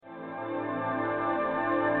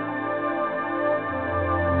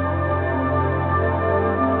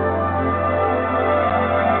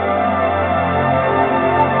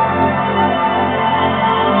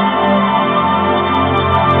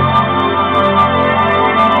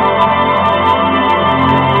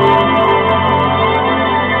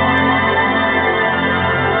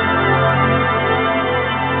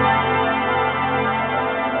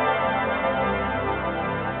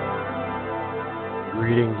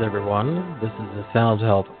everyone. This is the Sound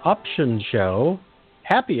Health Option Show,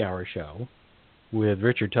 Happy Hour Show, with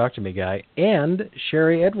Richard Talk to Me Guy and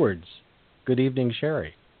Sherry Edwards. Good evening,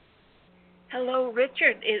 Sherry. Hello,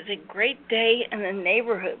 Richard. It's a great day in the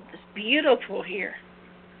neighborhood. It's beautiful here.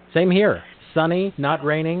 Same here. Sunny, not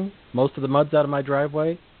raining. Most of the mud's out of my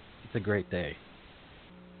driveway. It's a great day.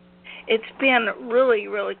 It's been really,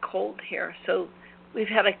 really cold here, so we've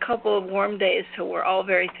had a couple of warm days, so we're all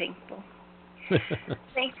very thankful.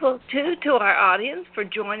 Thankful, too, to our audience for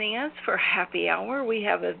joining us for Happy Hour. We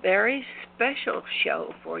have a very special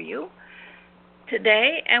show for you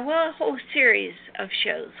today, and a whole series of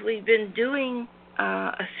shows. We've been doing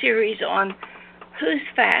a series on who's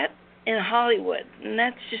fat in Hollywood, and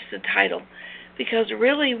that's just the title, because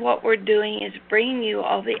really what we're doing is bringing you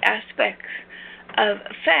all the aspects of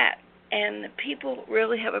fat, and people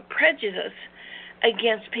really have a prejudice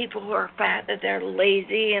against people who are fat, that they're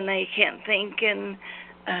lazy and they can't think and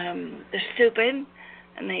they're stupid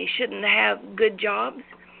and they shouldn't have good jobs.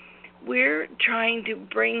 We're trying to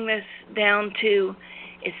bring this down to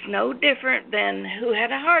it's no different than who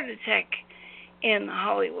had a heart attack in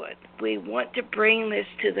Hollywood. We want to bring this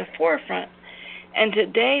to the forefront. And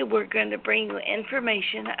today we're going to bring you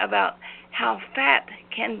information about how fat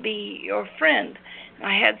can be your friend.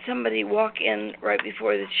 I had somebody walk in right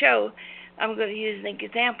before the show. I'm going to use an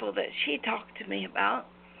example that she talked to me about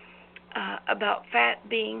fat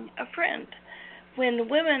being a friend. When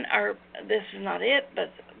women are, this is not it,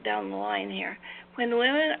 but down the line here, when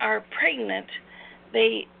women are pregnant,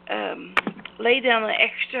 they lay down an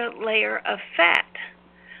extra layer of fat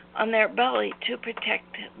on their belly to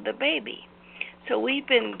protect the baby. So we've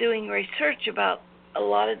been doing research about a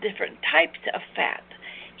lot of different types of fat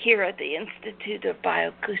here at the Institute of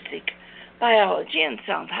Bioacoustic Biology and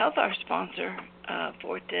Sound Health, our sponsor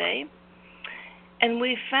for today. And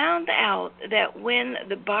we found out that when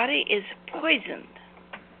the body is poisoned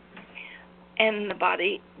and the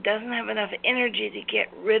body doesn't have enough energy to get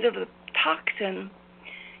rid of the toxin,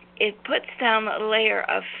 it puts down a layer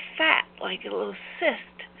of fat, like a little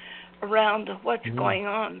cyst, around what's going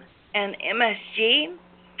on. And MSG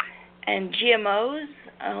and GMOs,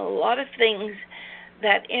 a lot of things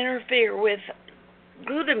that interfere with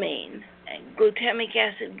glutamine, glutamic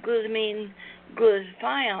acid, glutamine,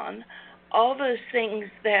 glutathione, all those things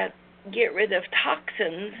that get rid of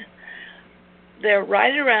toxins, they're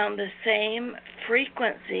right around the same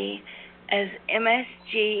frequency as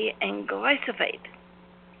MSG and glyphosate.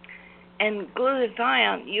 And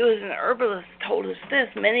glutathione, you as an herbalist told us this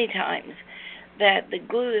many times, that the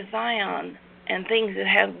glutathione and things that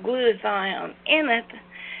have glutathione in it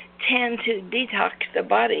tend to detox the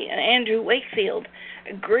body. And Andrew Wakefield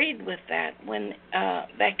agreed with that when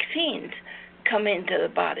vaccines come into the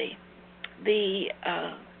body. The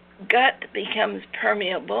gut becomes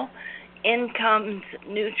permeable. In comes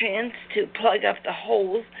nutrients to plug up the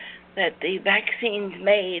holes that the vaccines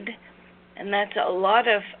made. And that's a lot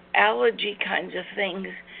of allergy kinds of things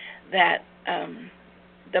that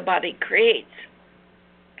the body creates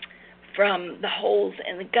from the holes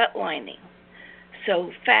in the gut lining.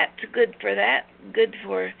 So fat's good for that, good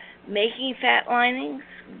for making fat linings,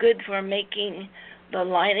 good for making the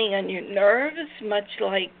lining on your nerves, much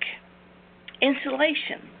like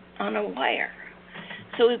insulation on a wire.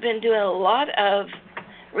 So we've been doing a lot of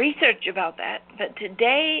research about that, but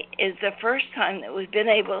today is the first time that we've been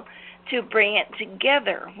able to bring it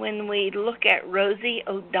together when we look at Rosie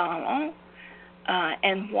O'Donnell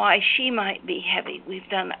and why she might be heavy. We've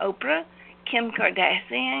done Oprah, Kim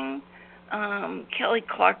Kardashian, Kelly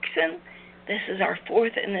Clarkson. This is our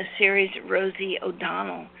fourth in the series, Rosie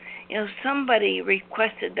O'Donnell. You know, somebody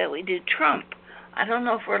requested that we do Trump. I don't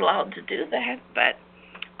know if we're allowed to do that, but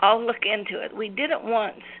I'll look into it. We did it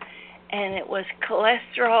once, and it was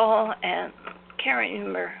cholesterol and can't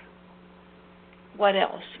remember what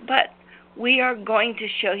else. But we are going to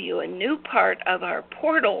show you a new part of our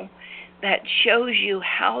portal that shows you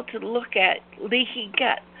how to look at leaky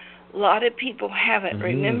gut. A lot of people have it.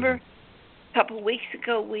 Remember, a couple of weeks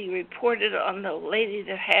ago we reported on the lady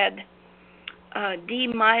that had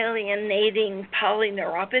demyelinating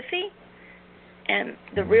polyneuropathy, and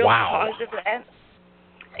the real cause of that,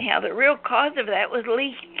 the real cause of that was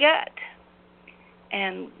leaky gut,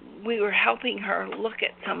 and we were helping her look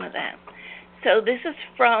at some of that. So this is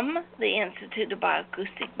from the Institute of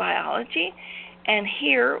Bioacoustic Biology, and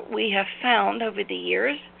here we have found over the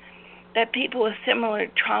years that people with similar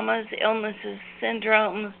traumas, illnesses,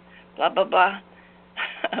 syndromes, blah, blah, blah,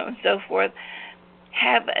 and so forth,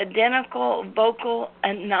 have identical vocal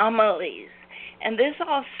anomalies. And this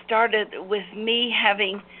all started with me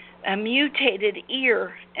having a mutated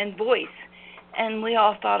ear and voice. and we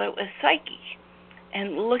all thought it was psychic.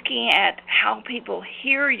 And looking at how people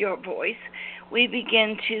hear your voice, we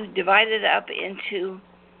begin to divide it up into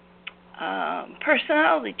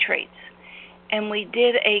personality traits. And we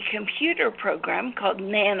did a computer program called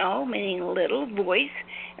Nano, meaning little voice,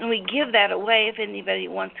 and we give that away if anybody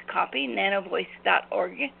wants a copy,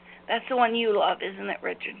 nanovoice.org. That's the one you love, isn't it,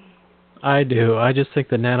 Richard? I do. I just think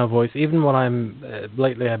the Nano Voice, even when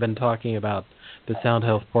lately I've been talking about the Sound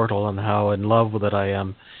Health Portal and how in love with it I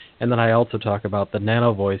am, and then I also talk about the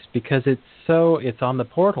Nano Voice because it's on the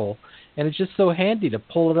portal, and it's just so handy to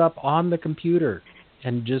pull it up on the computer.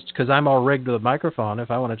 And just because I'm all rigged with a microphone, if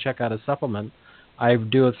I want to check out a supplement, I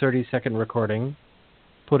do a 30-second recording,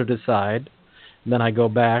 put it aside, and then I go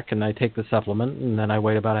back and I take the supplement, and then I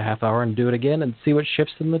wait about a half hour and do it again and see what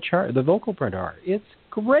shifts in the vocal print are. It's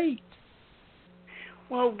great.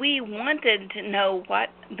 Well, we wanted to know what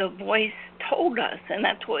the voice told us, and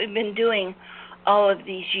that's what we've been doing all of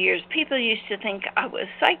these years. People used to think I was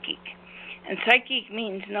psychic, and psychic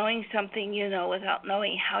means knowing something you know without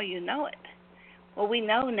knowing how you know it. Well, we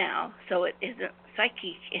know now, so it isn't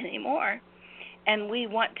psychic anymore, and we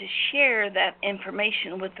want to share that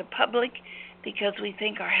information with the public because we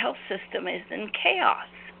think our health system is in chaos.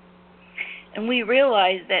 And we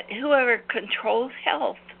realize that whoever controls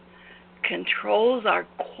health controls our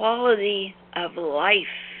quality of life,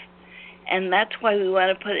 and that's why we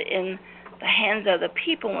want to put it in the hands of the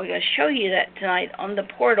people. And we're going to show you that tonight on the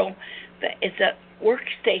portal. That it's a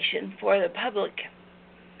workstation for the public.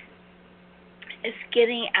 It's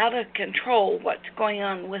getting out of control what's going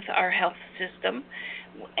on with our health system,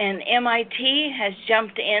 and MIT has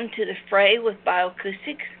jumped into the fray with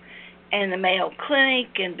bioacoustics and the Mayo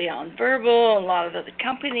Clinic and Beyond Verbal and a lot of other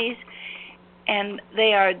companies, and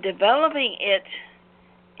they are developing it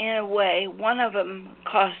in a way. One of them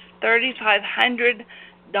costs $3,500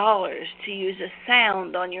 to use a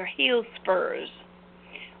sound on your heel spurs.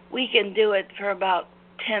 We can do it for about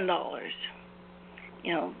 $10.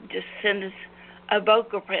 Just send us a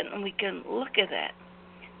vocal print and we can look at that.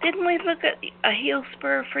 Didn't we look at a heel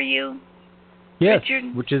spur for you? Yes,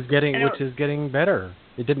 Richard? which is getting better.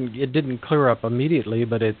 It didn't clear up immediately,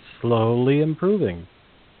 but it's slowly improving.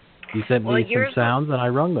 You sent me some sounds and I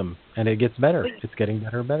rung them, and it gets better. It's getting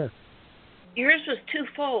better and better. Yours was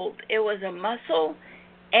twofold. It was a muscle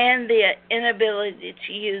and the inability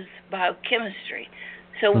to use biochemistry.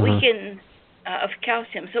 So we can, of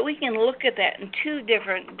calcium. So we can look at that in two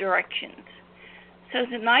different directions. So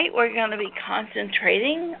tonight we're going to be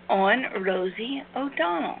concentrating on Rosie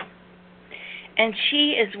O'Donnell. And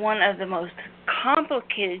she is one of the most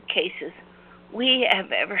complicated cases we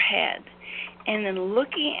have ever had. And in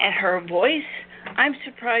looking at her voice, I'm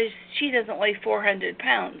surprised she doesn't weigh 400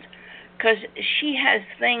 pounds because she has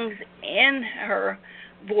things in her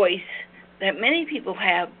voice that many people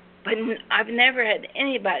have, but I've never had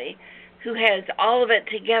anybody who has all of it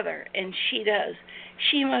together, and she does.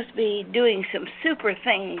 She must be doing some super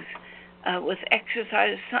things with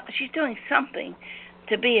exercise. She's doing something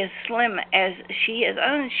to be as slim as she is.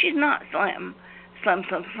 I mean, she's not slim,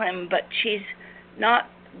 but she's not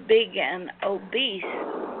big and obese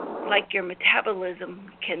like your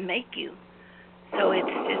metabolism can make you. So it's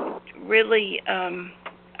just really a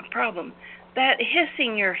problem. That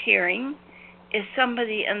hissing you're hearing is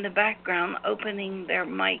somebody in the background opening their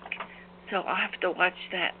mic, so I'll have to watch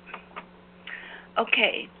that.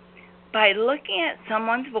 Okay, by looking at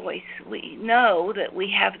someone's voice, we know that we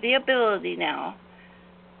have the ability now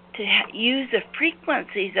to use the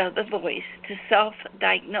frequencies of the voice to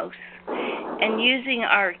self-diagnose. And using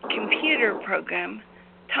our computer program,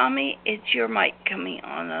 Tommy, it's your mic coming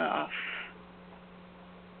on and off.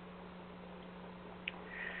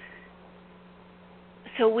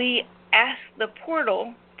 So we ask the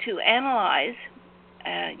portal to analyze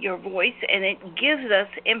your voice, and it gives us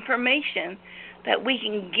information that we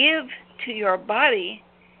can give to your body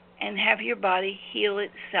and have your body heal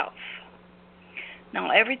itself. Now,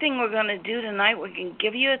 everything we're going to do tonight, we can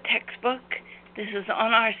give you a textbook. This is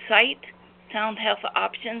on our site,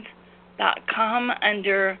 soundhealthoptions.com,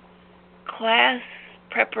 under class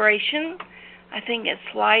preparation. I think it's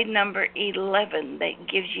slide number 11 that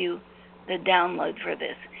gives you the download for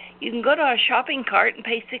this. You can go to our shopping cart and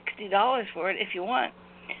pay $60 for it if you want,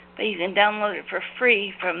 but you can download it for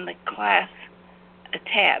free from the class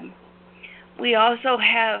tab. We also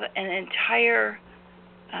have an entire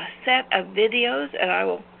set of videos, and I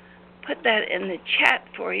will put that in the chat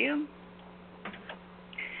for you,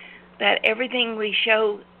 that everything we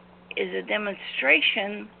show is a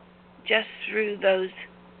demonstration just through those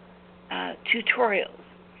tutorials.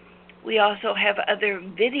 We also have other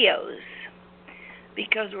videos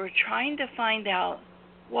because we're trying to find out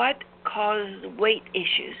what causes weight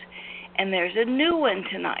issues. And there's a new one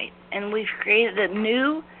tonight, and we've created a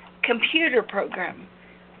new computer program,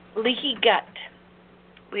 Leaky Gut.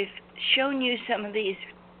 We've shown you some of these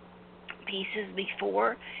pieces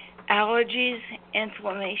before: allergies,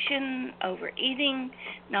 inflammation, overeating.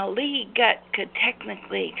 Now, leaky gut could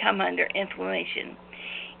technically come under inflammation.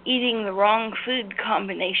 Eating the wrong food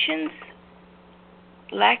combinations,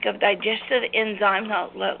 lack of digestive enzymes,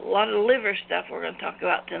 a lot of liver stuff we're going to talk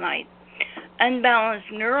about tonight. Unbalanced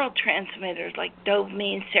neurotransmitters like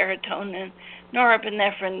dopamine, serotonin,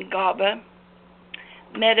 norepinephrine, GABA.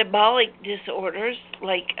 Metabolic disorders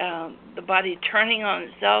like the body turning on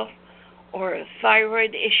itself, or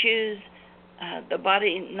thyroid issues, the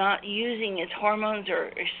body not using its hormones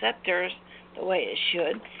or receptors the way it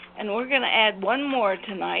should. And we're going to add one more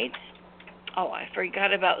tonight. Oh, I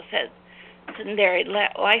forgot about sedentary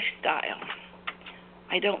lifestyle.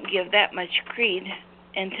 I don't give that much creed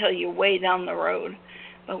until you're way down the road.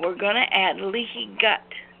 But we're going to add leaky gut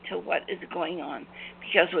to what is going on,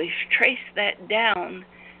 because we've traced that down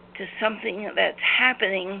to something that's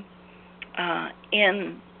happening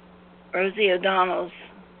in Rosie O'Donnell's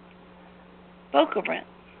vocal print.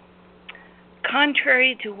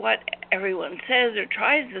 Contrary to what everyone says or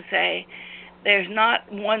tries to say, there's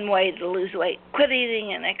not one way to lose weight. Quit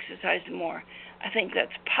eating and exercise more. I think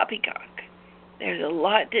that's poppycock. There's a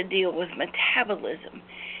lot to deal with metabolism,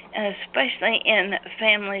 and especially in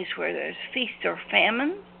families where there's feast or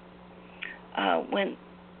famine. When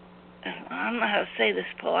I don't know how to say this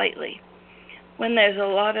politely, when there's a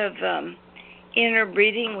lot of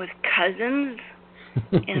interbreeding with cousins,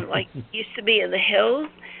 and like it used to be in the hills,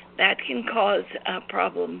 that can cause a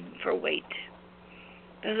problem for weight.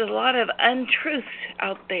 There's a lot of untruths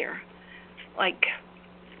out there, like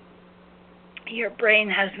your brain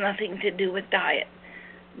has nothing to do with diet.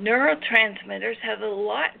 Neurotransmitters have a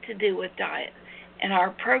lot to do with diet, and our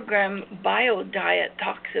program Bio Diet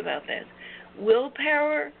talks about that.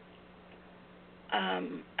 Willpower,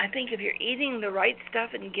 I think if you're eating the right stuff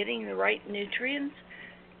and getting the right nutrients,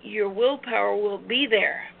 your willpower will be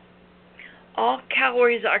there. All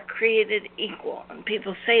calories are created equal, and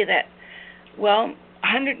people say that. Well,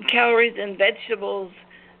 100 calories in vegetables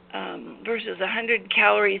versus 100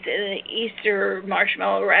 calories in an Easter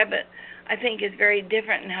marshmallow rabbit, I think is very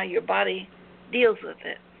different in how your body deals with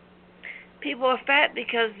it. People are fat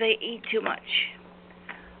because they eat too much.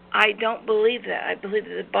 I don't believe that. I believe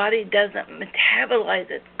that the body doesn't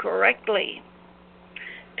metabolize it correctly.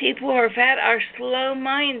 People who are fat are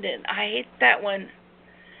slow-minded. I hate that one.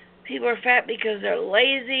 People are fat because they're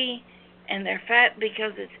lazy, and they're fat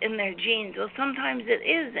because it's in their genes. Well, sometimes it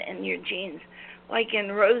is in your genes. Like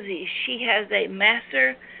in Rosie, she has a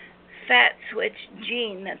master fat switch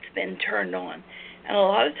gene that's been turned on. And a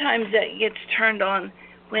lot of times that gets turned on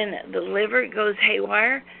when the liver goes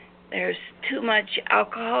haywire. There's too much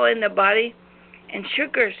alcohol in the body, and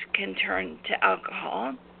sugars can turn to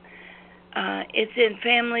alcohol. It's in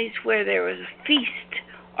families where there was a feast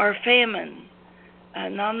or famine,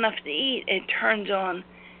 not enough to eat. It turns on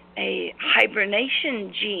a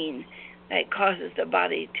hibernation gene that causes the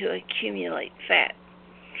body to accumulate fat.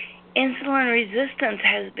 Insulin resistance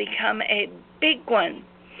has become a big one,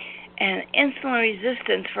 and insulin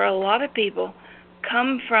resistance for a lot of people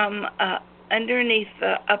come from underneath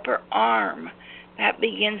the upper arm. That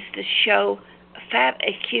begins to show fat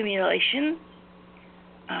accumulation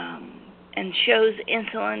and shows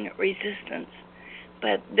insulin resistance.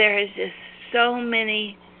 But there is just so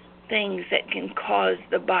many things that can cause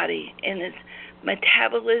the body, and its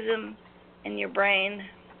metabolism in your brain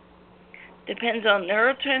depends on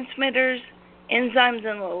neurotransmitters, enzymes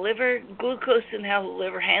in the liver, glucose and how the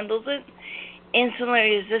liver handles it,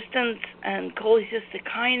 insulin resistance and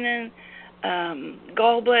cholecystokinin,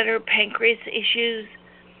 gallbladder, pancreas issues,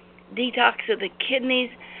 detox of the kidneys,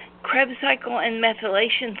 Krebs cycle and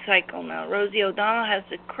methylation cycle. Now, Rosie O'Donnell has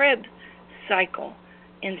the Krebs cycle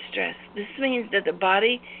in stress. This means that the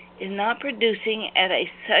body is not producing at a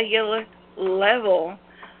cellular level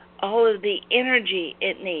all of the energy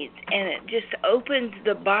it needs, and it just opens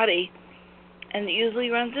the body, and it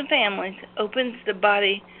usually runs in families, opens the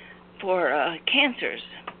body for cancers.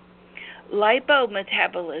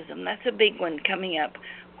 Lipometabolism, that's a big one coming up,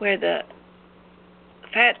 where the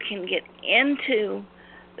fat can get into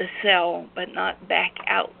the cell but not back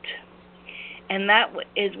out. And that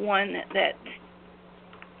is one that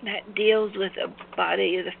deals with the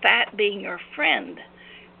body, the fat being your friend,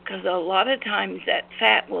 because a lot of times that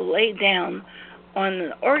fat will lay down on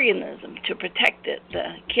an organism to protect it.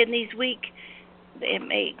 The kidney's weak, it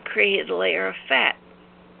may create a layer of fat.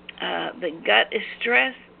 the gut is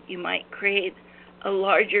stressed, you might create a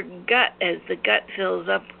larger gut as the gut fills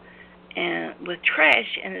up with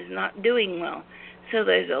trash and is not doing well. So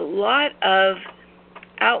there's a lot of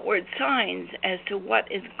outward signs as to what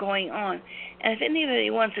is going on. And if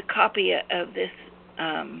anybody wants a copy of this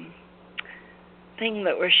thing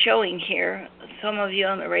that we're showing here, some of you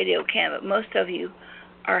on the radio can, but most of you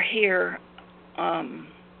are here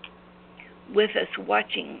with us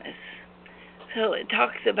watching this. So it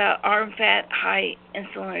talks about arm fat, high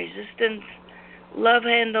insulin resistance, love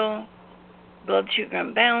handle, blood sugar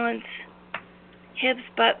imbalance, hips,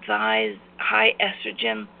 butt, thighs, high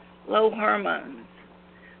estrogen, low hormones.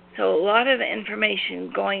 So a lot of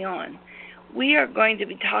information going on. We are going to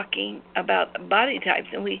be talking about body types,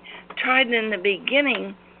 and we tried in the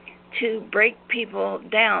beginning to break people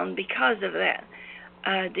down because of that.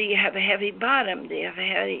 Do you have a heavy bottom? Do you have a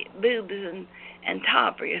heavy boobs and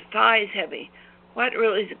top? Are your thighs heavy? What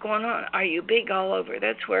really is going on? Are you big all over?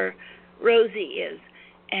 That's where Rosie is.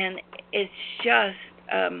 And it's just,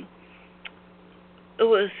 it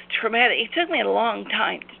was traumatic. It took me a long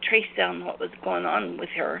time to trace down what was going on with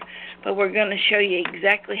her, but we're going to show you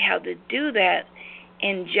exactly how to do that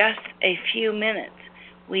in just a few minutes.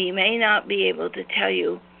 We may not be able to tell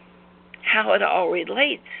you how it all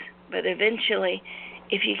relates, but eventually,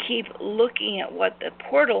 if you keep looking at what the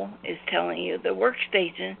portal is telling you, the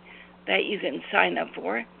workstation that you can sign up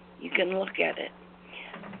for, you can look at it.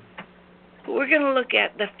 But we're going to look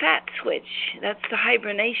at the fat switch. That's the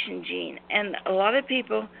hibernation gene. And a lot of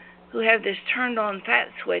people who have this turned on fat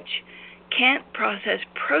switch can't process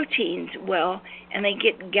proteins well, and they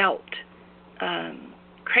get gout,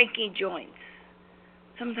 cranky joints,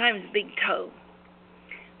 sometimes big toe.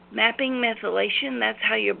 Mapping methylation, that's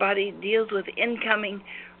how your body deals with incoming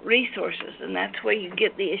resources, and that's where you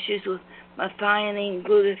get the issues with methionine,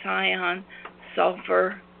 glutathione,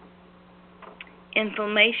 sulfur.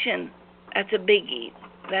 Inflammation, that's a biggie.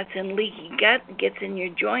 That's in leaky gut, gets in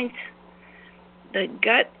your joints. The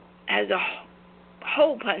gut has a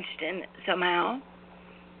hole punched in it somehow,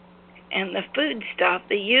 and the food stuff,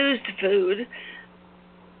 the used food,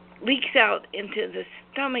 leaks out into the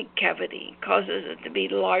stomach cavity, causes it to be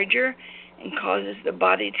larger, and causes the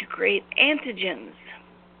body to create antigens,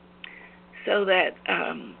 so that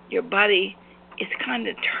your body is kind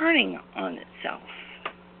of turning on itself.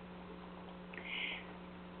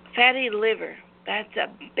 Fatty liver, that's a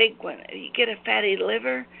big one. If you get a fatty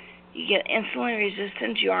liver, you get insulin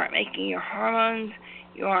resistance, you aren't making your hormones,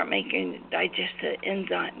 you aren't making digestive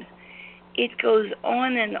enzymes. It goes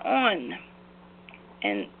on.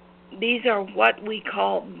 And these are what we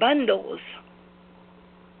call bundles.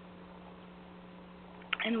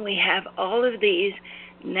 And we have all of these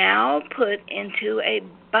now put into a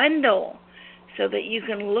bundle so that you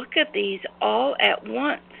can look at these all at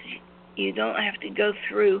once. You don't have to go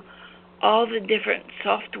through all the different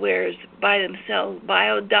softwares by themselves.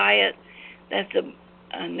 BioDiet, that's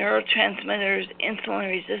neurotransmitters, insulin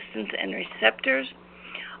resistance, and receptors.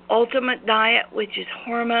 Ultimate Diet, which is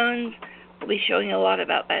hormones. We'll be showing a lot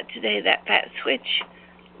about that today. That fat switch,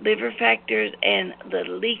 liver factors, and the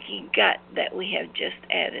leaky gut that we have just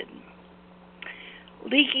added.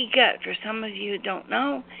 Leaky gut, for some of you who don't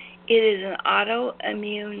know, it is an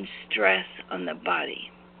autoimmune stress on the body.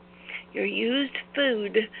 Your used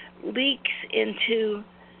food leaks into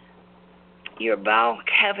your bowel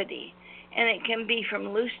cavity, and it can be from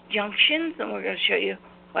loose junctions, and we're going to show you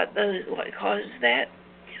what causes that,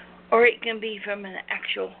 or it can be from an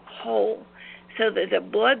actual hole, so that the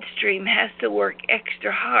bloodstream has to work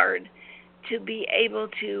extra hard to be able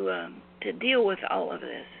to deal with all of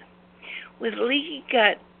this. With leaky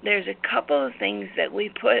gut, there's a couple of things that we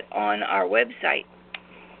put on our website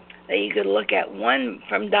that you could look at. One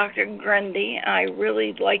from Dr. Grundy. I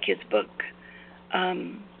really like his book,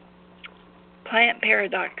 Plant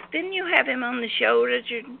Paradox. Didn't you have him on the show,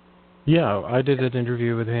 Richard? Yeah, I did an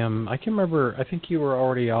interview with him. I can remember, I think you were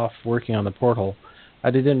already off working on the portal. I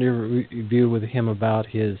did an interview with him about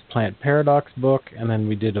his Plant Paradox book, and then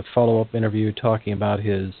we did a follow-up interview talking about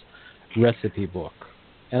his recipe book.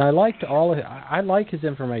 And I liked I like his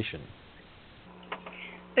information.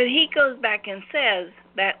 But he goes back and says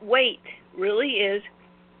that weight really is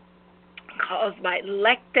caused by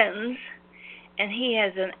lectins, and he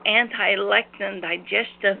has an anti-lectin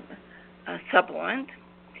digestive supplement,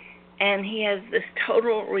 and he has this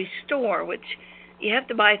Total Restore, which you have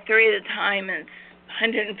to buy 3 at a time, and it's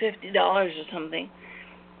 $150 or something.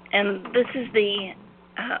 And this is the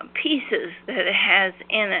pieces that it has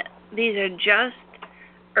in it. These are just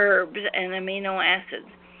herbs and amino acids.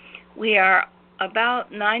 We are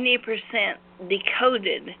about 90%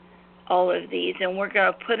 decoded all of these, and we're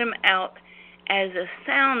going to put them out as a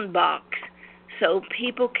sound box so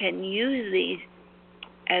people can use these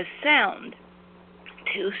as sound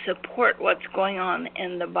to support what's going on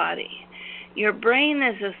in the body. Your brain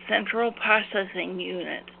is a central processing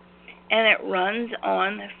unit, and it runs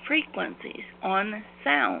on frequencies, on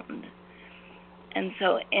sound. And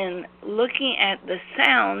so in looking at the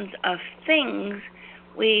sounds of things,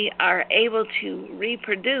 we are able to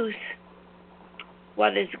reproduce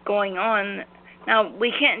what is going on. Now,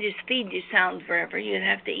 we can't just feed you sound forever. You'd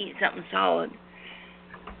have to eat something solid.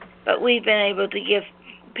 But we've been able to give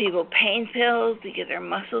people pain pills to get their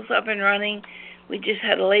muscles up and running. We just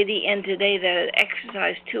had a lady in today that had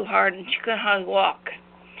exercised too hard and she couldn't hardly walk.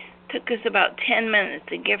 Took us about 10 minutes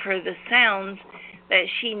to give her the sounds that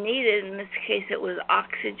she needed. In this case, it was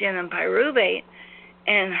oxygen and pyruvate,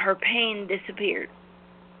 and her pain disappeared.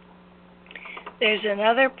 There's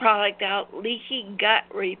another product out, Leaky Gut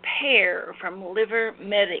Repair from Liver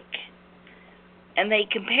Medic, and they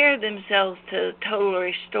compare themselves to Total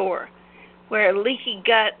Restore, where leaky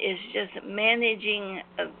gut is just managing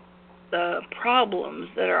the problems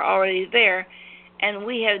that are already there, and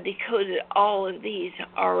we have decoded all of these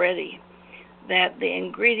already. That the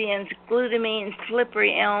ingredients, glutamine,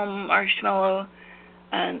 slippery elm, marshmallow,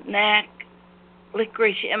 NAC,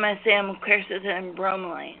 licorice, MSM, quercetin, and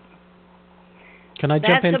bromelain. Can I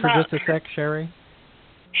jump in for just a sec, Sherry?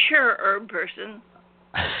 Sure, herb person.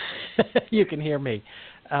 You can hear me.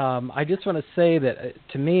 I just want to say that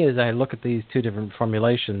to me, as I look at these two different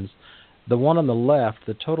formulations, the one on the left,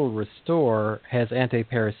 the Total Restore, has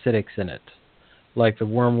antiparasitics in it, like the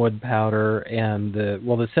wormwood powder and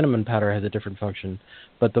the cinnamon powder has a different function,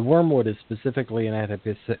 but the wormwood is specifically an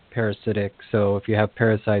antiparasitic, so if you have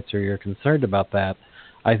parasites or you're concerned about that,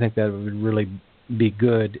 I think that would really be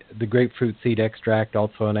good. The grapefruit seed extract,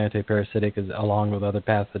 also an antiparasitic, is along with other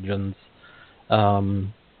pathogens.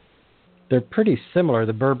 They're pretty similar.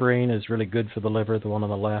 The berberine is really good for the liver, the one on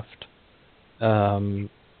the left.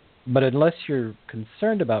 But unless you're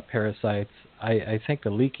concerned about parasites, I think the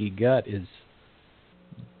leaky gut is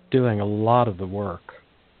doing a lot of the work.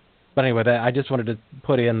 But anyway, I just wanted to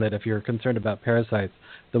put in that if you're concerned about parasites,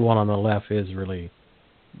 the one on the left is really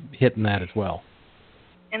hitting that as well.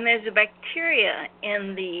 And there's a bacteria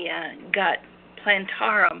in the gut,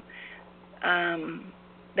 plantarum,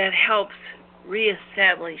 that helps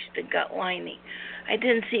reestablish the gut lining. I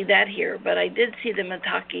didn't see that here, but I did see the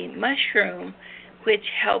maitake mushroom, which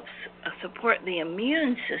helps support the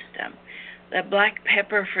immune system. The black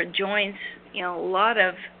pepper for joints, a lot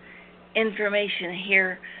of information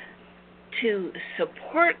here to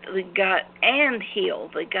support the gut and heal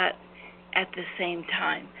the gut at the same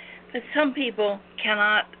time. But some people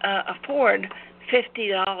cannot afford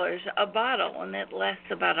 $50 a bottle, and it lasts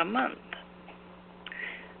about a month.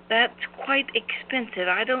 That's quite expensive.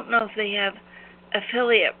 I don't know if they have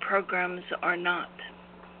affiliate programs or not.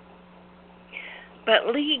 But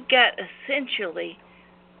leaky gut, essentially,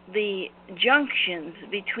 the junctions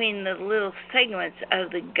between the little segments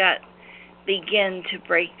of the gut begin to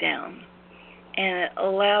break down, and it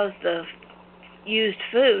allows the used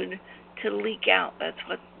food to leak out. That's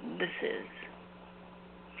what this is.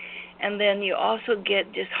 And then you also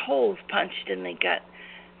get just holes punched in the gut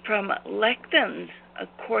from lectins,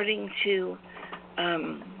 according to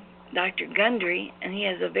Dr. Gundry, and he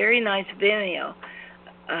has a very nice video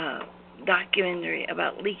documentary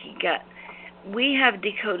about leaky gut. We have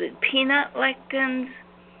decoded peanut lectins,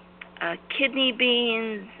 kidney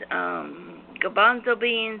beans, garbanzo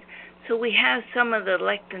beans, so we have some of the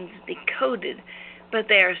lectins decoded, but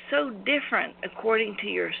they are so different according to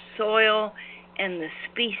your soil and the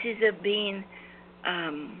species of bean.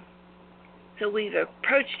 So we've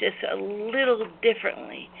approached this a little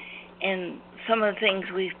differently, and some of the things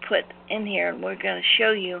we've put in here, and we're going to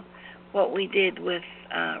show you what we did with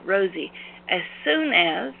Rosie. As soon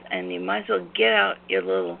as, and you might as well get out your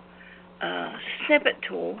little snippet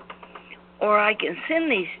tool, or I can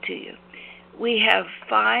send these to you. We have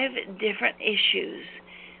 5 different issues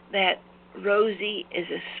that Rosie is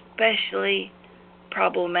especially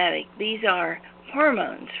problematic. These are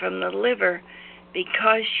hormones from the liver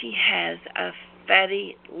because she has a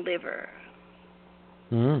fatty liver.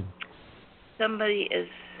 Somebody is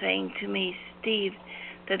saying to me, Steve,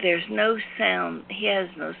 that there's no sound. He has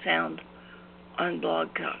no sound on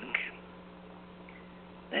Blog Talk.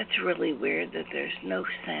 That's really weird that there's no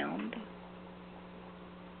sound.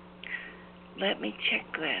 Let me check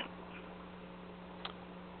that.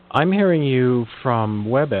 I'm hearing you from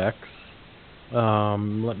WebEx.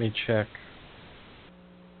 Let me check.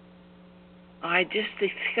 I just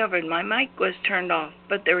discovered my mic was turned off,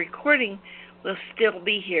 but the recording will still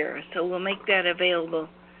be here, so we'll make that available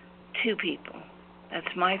to people.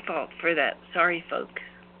 That's my fault for that. Sorry, folks.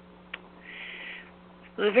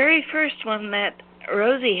 The very first one that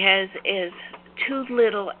Rosie has is too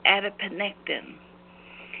little adiponectin.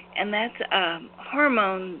 And that's a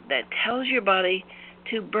hormone that tells your body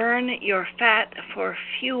to burn your fat for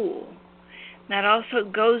fuel. That also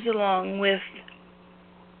goes along with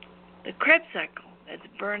the Krebs cycle, that's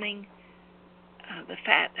burning the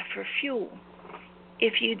fat for fuel.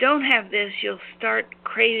 If you don't have this, you'll start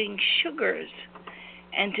craving sugars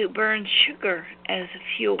and to burn sugar as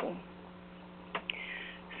fuel.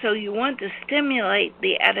 So you want to stimulate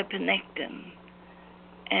the adiponectin.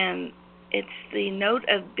 And it's the note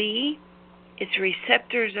of B. Its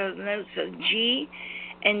receptors are the notes of G.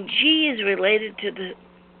 And G is related to the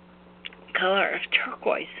color of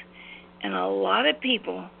turquoise. And a lot of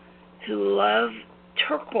people who love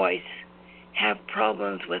turquoise have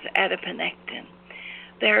problems with adiponectin.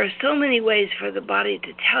 There are so many ways for the body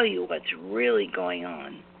to tell you what's really going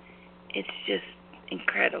on. It's just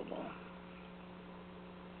incredible.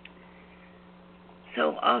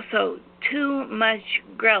 So also, too much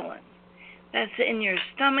ghrelin. That's in your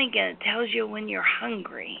stomach, and it tells you when you're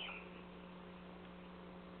hungry.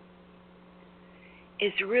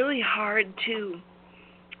 It's really hard to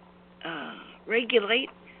regulate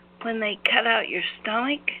when they cut out your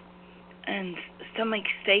stomach and stomach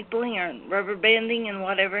stapling or rubber banding and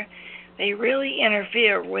whatever. They really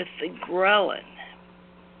interfere with the ghrelin.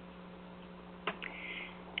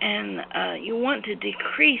 And you want to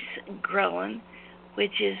decrease ghrelin,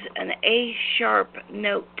 which is an A-sharp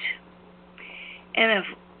note. And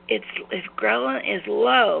if ghrelin is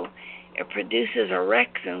low, it produces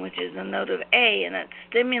orexin, which is a note of A, and it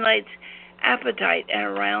stimulates appetite, and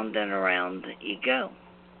around you go.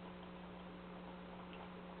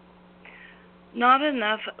 Not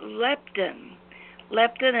enough leptin.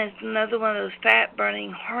 Leptin is another one of those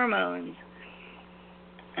fat-burning hormones.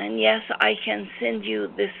 And yes, I can send you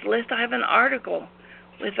this list. I have an article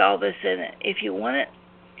with all this in it. If you want it,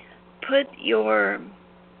 put your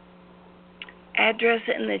address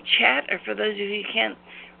in the chat, or for those of you who can't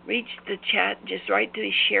reach the chat, just write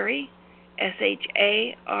to Sherry,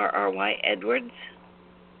 SHARRY Edwards,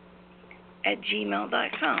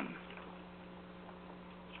 @gmail.com.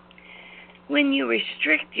 When you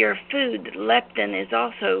restrict your food, leptin is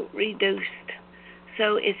also reduced.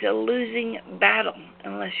 So it's a losing battle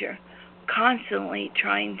unless you're constantly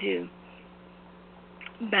trying to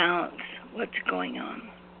balance what's going on.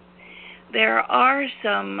 There are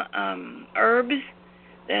some herbs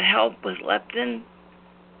that help with leptin: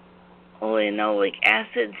 olenolic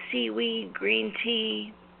acid, seaweed, green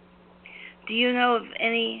tea. Do you know of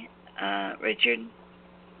any, Richard?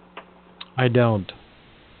 I don't.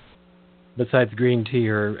 Besides green tea,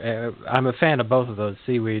 or I'm a fan of both of those.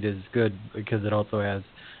 Seaweed is good because it also has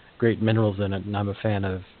great minerals in it, and I'm a fan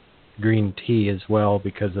of green tea as well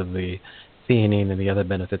because of the theanine and the other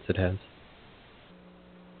benefits it has.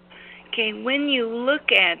 Okay, when you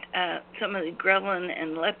look at some of the ghrelin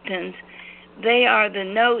and leptins, they are the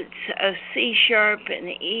notes of C sharp and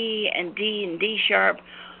E and D and D sharp.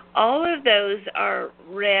 All of those are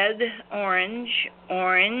red, orange,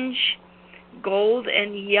 gold,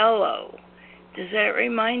 and yellow. Does that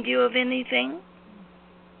remind you of anything?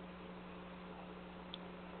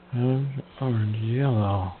 Orange,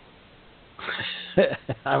 yellow.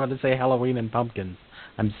 I want to say Halloween and pumpkins.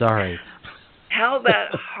 I'm sorry. How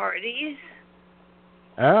about Hardee's?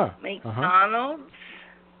 Oh. McDonald's?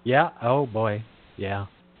 Yeah. Oh, boy. Yeah.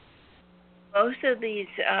 Most of these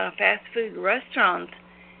fast food restaurants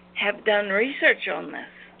have done research on this,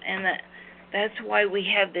 and that's why we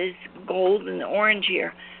have this gold and orange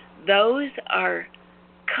here. Those are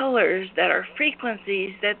colors that are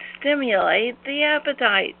frequencies that stimulate the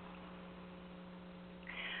appetite.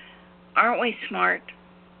 Aren't we smart?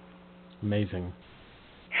 Amazing.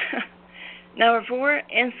 Number 4,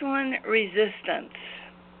 insulin resistance.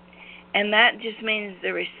 And that just means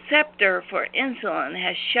the receptor for insulin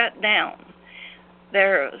has shut down.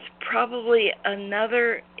 There's probably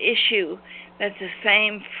another issue that's the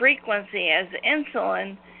same frequency as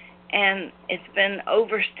insulin, and it's been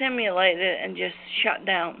overstimulated and just shut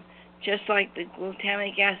down, just like the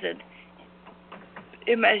glutamic acid,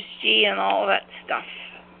 MSG, and all that stuff.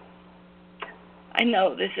 I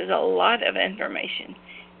know this is a lot of information.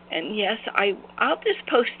 And yes, I'll just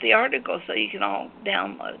post the article so you can all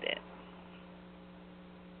download it.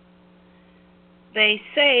 They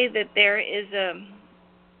say that there is a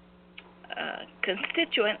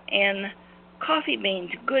constituent in coffee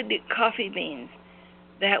beans, good coffee beans,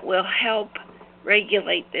 that will help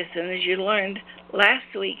regulate this. And as you learned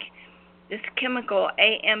last week, this chemical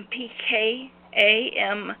AMPK,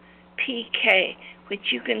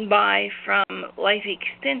 which you can buy from Life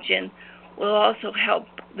Extension, will also help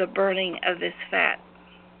the burning of this fat.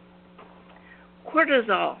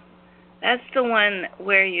 Cortisol, that's the one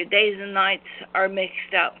where your days and nights are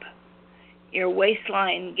mixed up. Your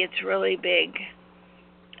waistline gets really big.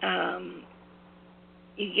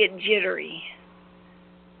 You get jittery.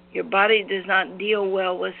 Your body does not deal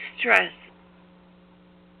well with stress.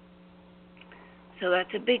 So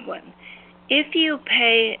that's a big one. If you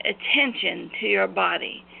pay attention to your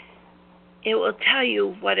body, it will tell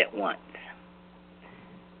you what it wants.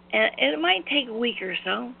 And it might take a week or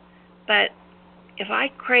so, but if I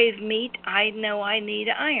crave meat, I know I need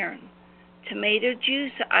iron. Tomato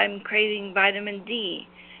juice, I'm craving vitamin D.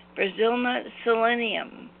 Brazil nut,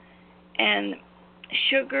 selenium. And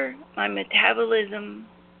sugar, my metabolism,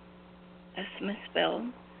 that's misspelled,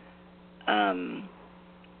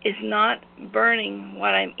 is not burning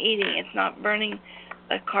what I'm eating. It's not burning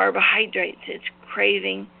the carbohydrates. It's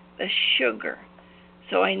craving the sugar.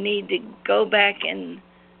 So I need to go back and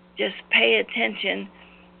just pay attention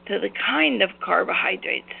to the kind of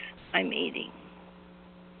carbohydrates I'm eating.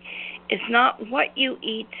 It's not what you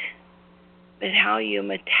eat, but how you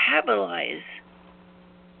metabolize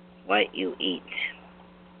what you eat.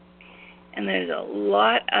 And there's a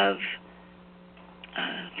lot of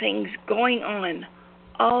things going on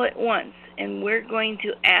all at once. And we're going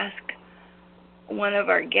to ask one of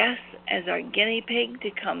our guests as our guinea pig to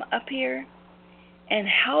come up here and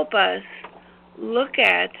help us look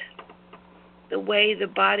at the way the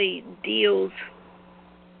body deals.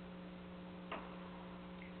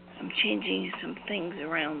 I'm changing some things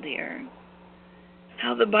around here.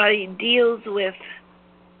 How the body deals with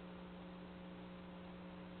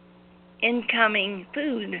incoming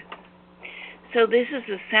food. So this is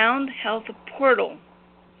the Sound Health Portal,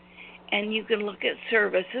 and you can look at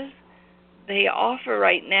services. They offer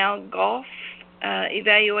right now golf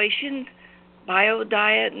evaluations,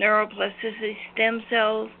 biodiet, neuroplasticity, stem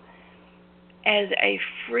cells as a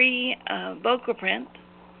free vocal print,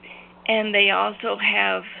 and they also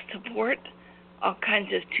have support, all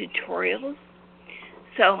kinds of tutorials.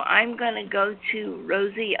 So I'm going to go to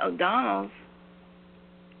Rosie O'Donnell's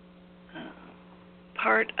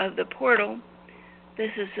part of the portal.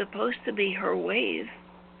 This is supposed to be her wave,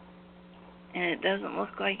 and it doesn't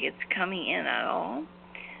look like it's coming in at all.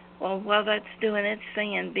 Well, while that's doing its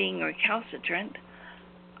thing and being recalcitrant,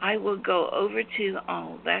 I will go over to,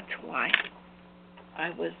 that's why. I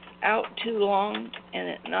was out too long, and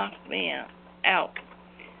it knocked me out.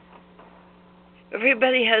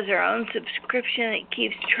 Everybody has their own subscription. It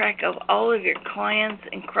keeps track of all of your clients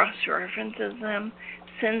and cross-references them,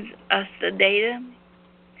 sends us the data.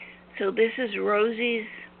 So this is Rosie's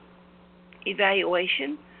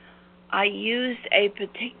evaluation. I used a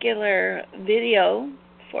particular video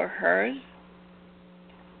for hers.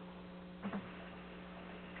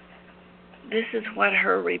 This is what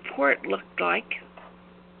her report looked like.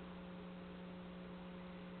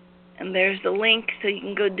 And there's the link so you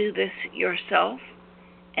can go do this yourself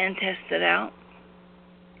and test it out.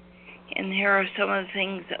 And here are some of the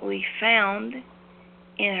things that we found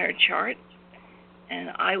in her chart. And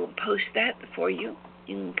I will post that for you.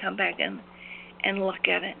 You can come back and look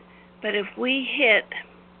at it. But if we hit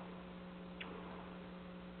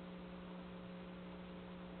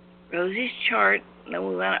Rosie's chart, then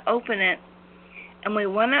we want to open it, and we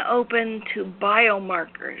want to open to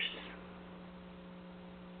biomarkers.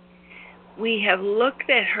 We have looked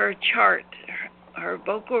at her chart, her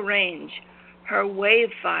vocal range, her wave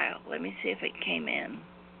file. Let me see if it came in.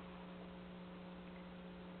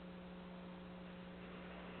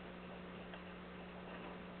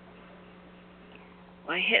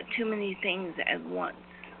 I hit too many things at once.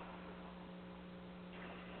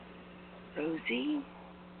 Rosie,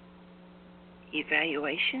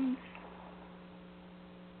 evaluations.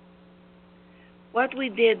 What we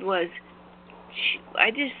did was,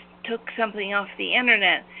 I just took something off the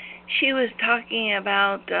internet. She was talking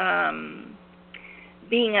about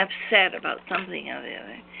being upset about something or the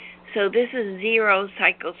other. So this is 0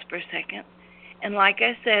 cycles per second. And like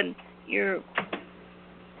I said, your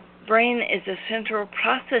brain is a central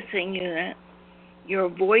processing unit. Your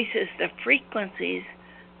voice is the frequencies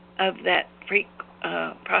of that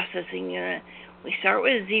processing unit. We start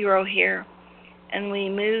with 0 here, and we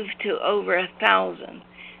move to over 1,000.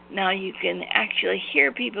 Now you can actually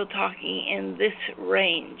hear people talking in this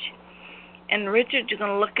range. And Richard, you're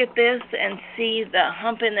going to look at this and see the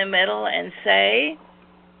hump in the middle and say?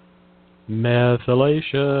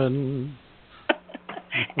 Methylation.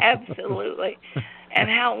 Absolutely. And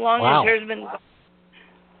how long Wow. has hers been going?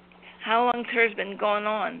 How long's hers been going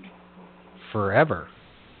on? Forever.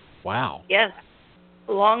 Wow. Yes.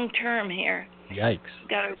 Long term here. Yikes.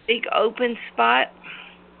 Got a big open spot.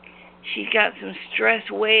 She's got some stress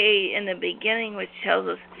way in the beginning, which tells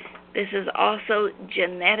us this is also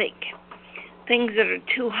genetic. Things that are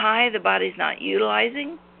too high, the body's not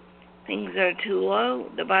utilizing. Things that are too low,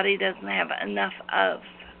 the body doesn't have enough of.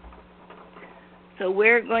 So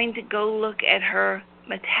we're going to go look at her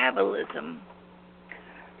metabolism,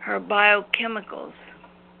 her biochemicals.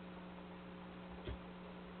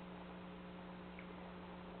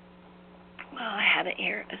 Well, I had it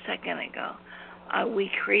here a second ago.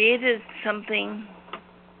 We created something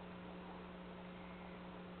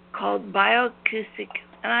called bioacoustic,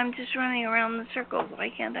 and I'm just running around in circles. Why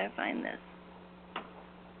can't I find this?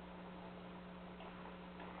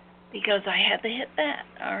 Because I had to hit that,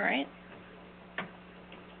 all right?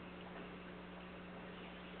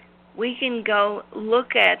 We can go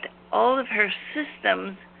look at all of her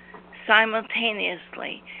systems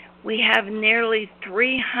simultaneously. We have nearly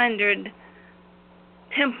 300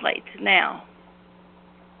 templates now.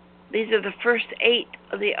 These are the first 8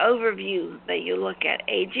 of the overview that you look at: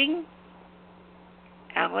 aging,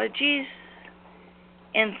 allergies,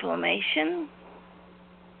 inflammation,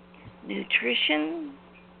 nutrition,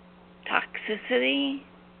 toxicity,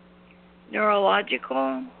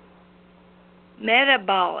 neurological,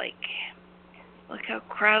 metabolic. Look how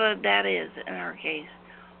crowded that is in our case.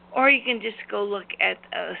 Or you can just go look at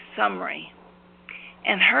a summary.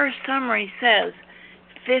 And her summary says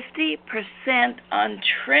 50% on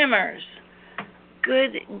tremors.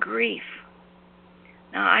 Good grief.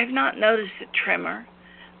 Now, I've not noticed a tremor,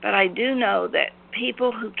 but I do know that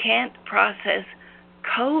people who can't process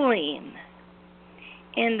choline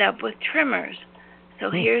end up with tremors.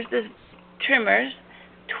 So here's the tremors,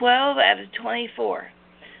 12 out of 24.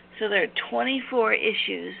 So there are 24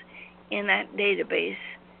 issues in that database,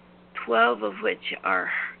 12 of which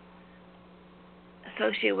are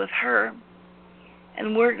associated with her.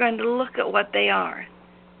 And we're going to look at what they are.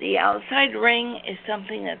 The outside ring is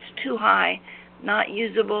something that's too high, not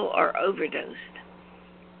usable, or overdosed.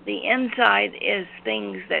 The inside is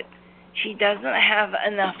things that she doesn't have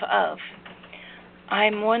enough of.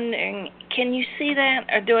 I'm wondering, can you see that,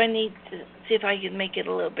 or do I need to see if I can make it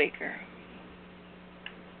a little bigger?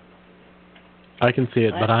 I can see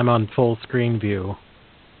it, but I'm on full screen view,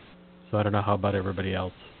 so I don't know how about everybody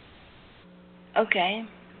else. Okay.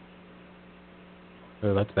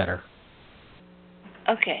 Oh, that's better.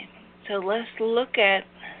 Okay, so let's look at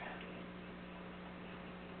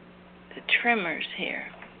the tremors here.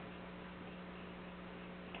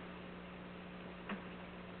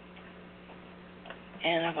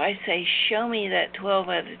 And if I say, show me that 12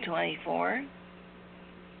 out of 24,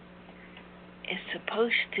 it's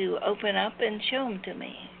supposed to open up and show them to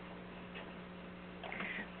me.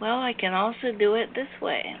 Well, I can also do it this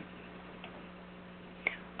way.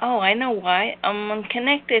 Oh, I know why. I'm on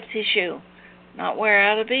connective tissue, not where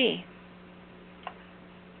I ought to be.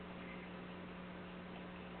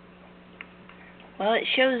 Well, it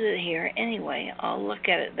shows it here anyway. I'll look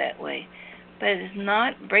at it that way. But it's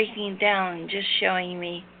not breaking down and just showing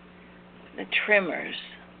me the tremors.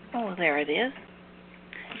 Oh, there it is.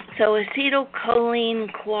 So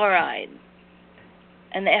acetylcholine chloride,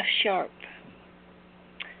 an F sharp.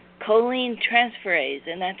 Choline transferase,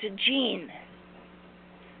 and that's a gene.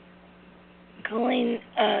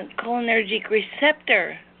 Cholinergic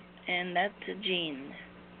receptor, and that's a gene.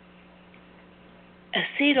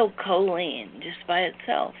 Acetylcholine, just by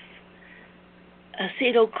itself.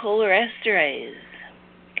 Acetylcholinesterase,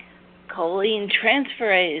 choline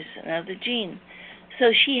transferase, another gene.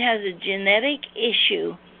 So she has a genetic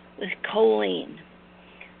issue with choline.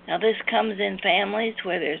 Now this comes in families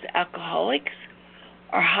where there's alcoholics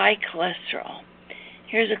or high cholesterol.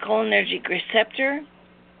 Here's a cholinergic receptor,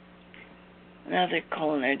 another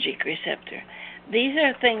cholinergic receptor. These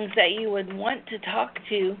are things that you would want to talk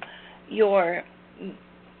to your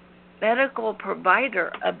medical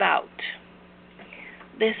provider about.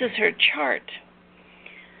 This is her chart.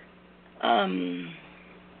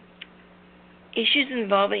 Issues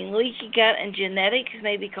involving leaky gut and genetics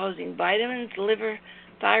may be causing vitamins, liver,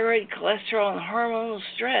 thyroid, cholesterol, and hormonal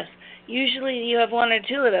stress. Usually you have one or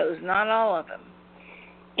two of those, not all of them.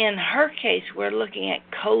 In her case, we're looking at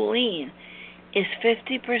choline is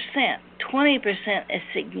 50%. 20% is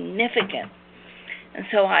significant. And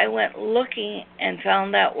so I went looking and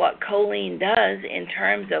found out what choline does in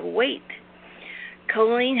terms of weight.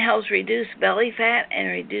 Choline helps reduce belly fat and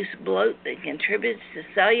reduce bloat that contributes to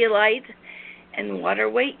cellulite and water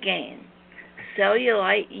weight gain.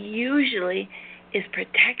 Cellulite usually is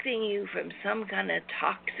protecting you from some kind of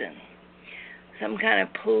toxin. some kind of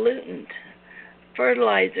pollutant,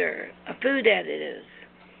 fertilizer, a food additives.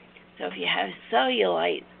 So if you have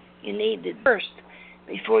cellulite, you need it first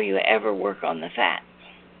before you ever work on the fat.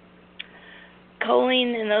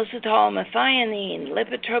 Choline, inositol, methionine,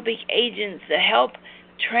 lipotropic agents that help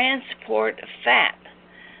transport fat.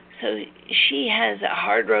 So she has a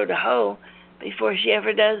hard road to hoe before she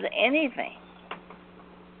ever does anything.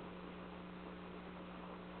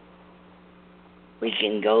 We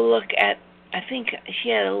can go look at, I think she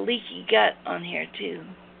had a leaky gut on here too.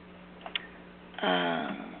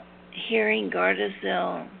 Hearing,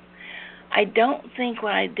 Gardasil. I don't think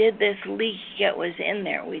when I did this leaky gut was in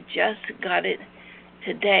there. We just got it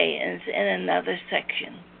today, and it's in another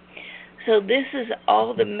section. So this is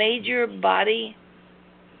all the major body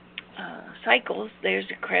cycles. There's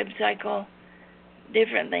a Krebs cycle,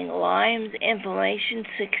 different thing. Lyme's, inflammation,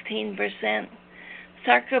 16%.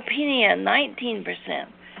 Sarcopenia, 19%.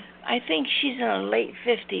 I think she's in her late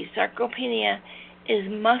 50s. Sarcopenia is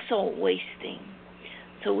muscle wasting.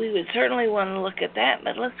 So we would certainly want to look at that,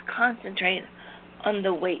 but let's concentrate on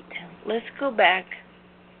the weight. Let's go back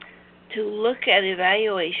to look at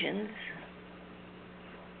evaluations.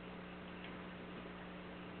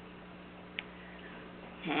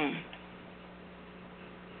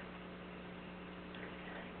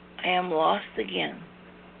 I am lost again.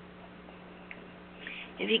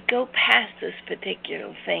 If you go past this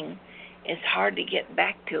particular thing, it's hard to get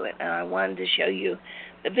back to it. And I wanted to show you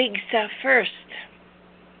the big stuff first.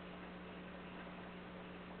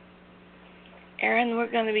 Erin,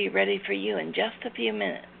 we're going to be ready for you in just a few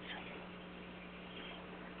minutes.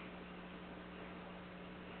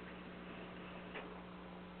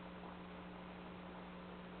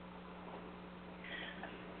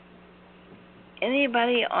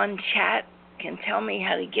 Anybody on chat can tell me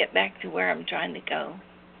how to get back to where I'm trying to go.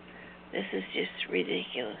 This is just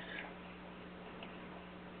ridiculous.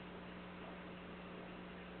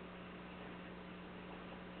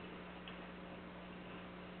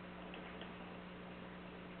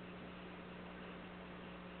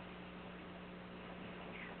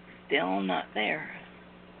 Still not there.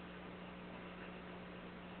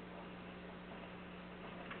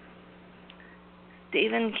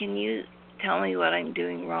 Stephen, can you tell me what I'm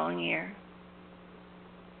doing wrong here?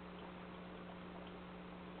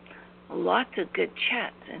 Lots of good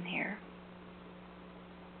chats in here.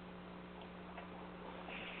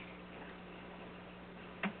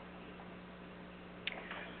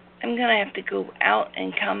 I'm going to have to go out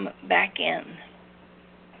and come back in.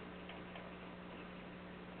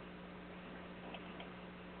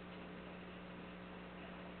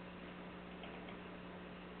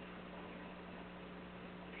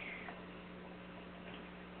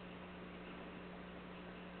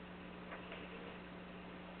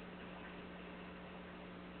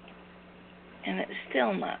 And it's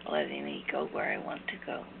still not letting me go where I want to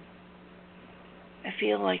go. I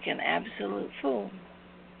feel like an absolute fool.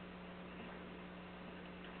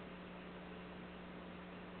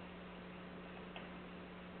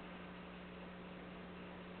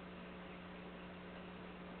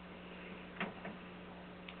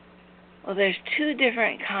 Well, there's two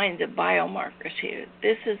different kinds of biomarkers here.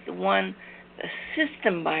 This is the one, the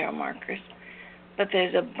system biomarkers. But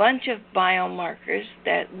there's a bunch of biomarkers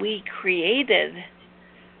that we created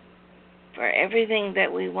for everything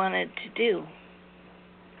that we wanted to do.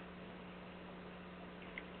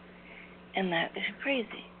 And that is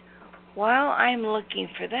crazy. While I'm looking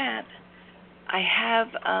for that, I have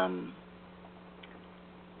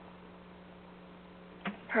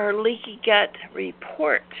her leaky gut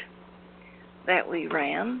report that we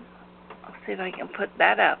ran. I'll see if I can put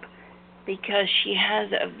that up, because she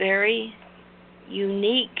has a very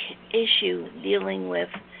unique issue dealing with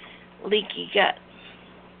leaky gut.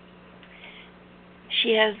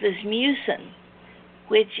 She has this mucin,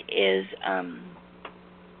 which is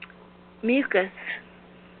mucus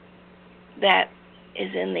that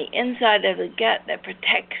is in the inside of the gut that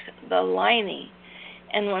protects the lining.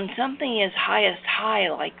 And when something is highest high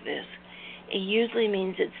like this, it usually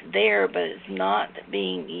means it's there, but it's not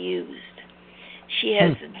being used. She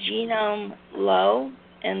has the genome low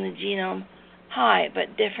and the genome high,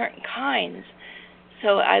 but different kinds.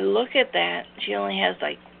 So I look at that. She only has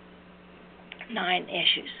like 9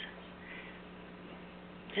 issues.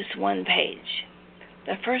 Just one page.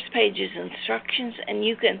 The first page is instructions, and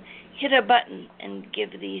you can hit a button and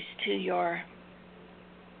give these to your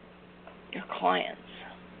clients.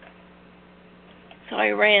 So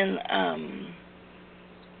I ran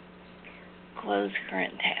close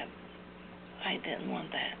current tab. I didn't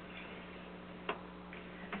want that.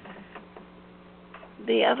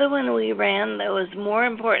 The other one we ran that was more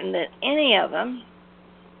important than any of them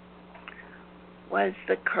was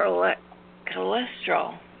the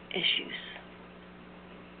cholesterol issues.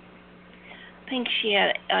 I think she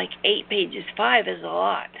had like 8 pages. 5 is a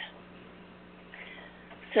lot.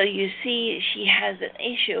 So you see she has an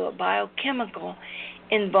issue, a biochemical,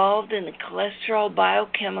 involved in the cholesterol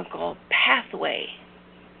biochemical pathway.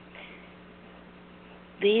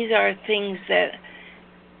 These are things that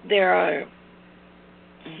there are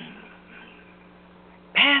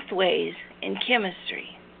pathways in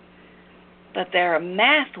chemistry, but there are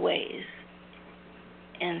mathways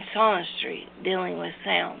in sonistry dealing with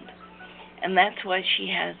sound. And that's what she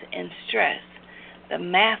has in stress, the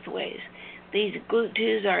mathways. These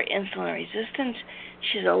GLUT2s are insulin resistant.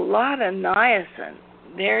 She has a lot of niacin,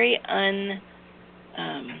 very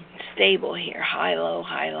unstable here, high, low,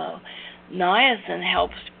 high, low. Niacin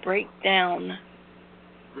helps break down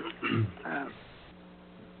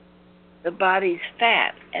the body's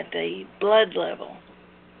fat at the blood level.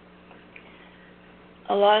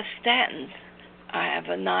 A lot of statins have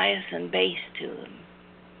a niacin base to them.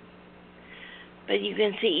 But you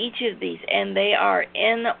can see each of these, and they are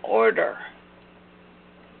in order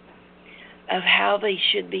of how they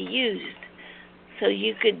should be used. So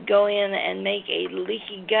you could go in and make a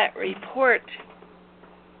leaky gut report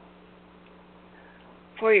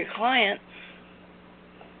for your client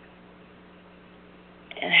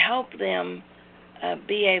and help them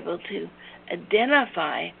be able to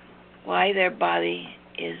identify why their body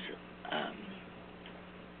is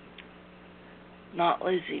not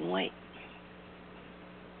losing weight.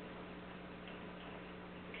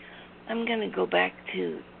 I'm going to go back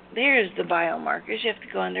to, there's the biomarkers. You have to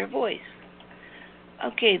go under voice.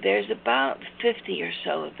 Okay, there's about 50 or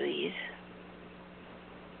so of these.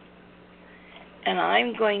 And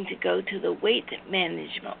I'm going to go to the weight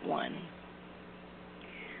management one.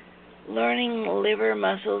 Learning liver,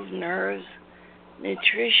 muscles, nerves,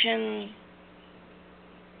 nutrition,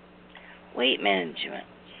 weight management.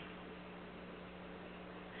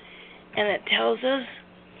 And it tells us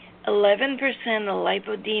 11% of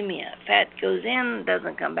lipodemia. Fat goes in,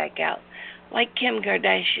 doesn't come back out. Like Kim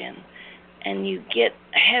Kardashian. And you get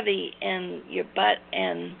heavy in your butt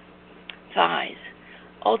and thighs.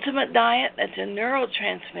 Ultimate Diet, that's a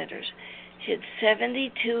neurotransmitters. She had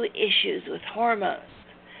 72 issues with hormones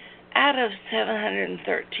out of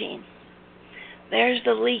 713. There's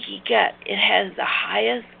the leaky gut. It has the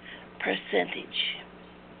highest percentage.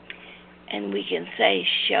 And we can say,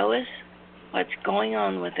 show us what's going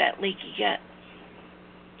on with that leaky gut.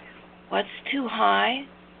 What's too high?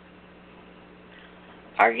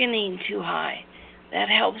 Arginine too high. That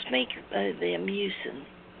helps make the mucin.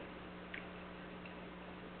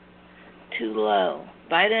 Too low.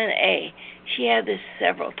 Vitamin A. She had this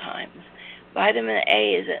several times. Vitamin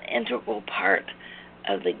A is an integral part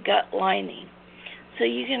of the gut lining. So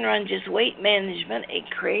you can run just weight management.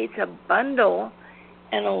 It creates a bundle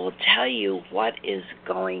and it will tell you what is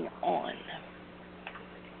going on.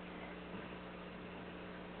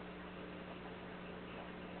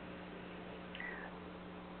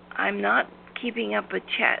 I'm not keeping up with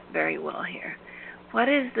chat very well here. What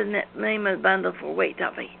is the name of the bundle for weight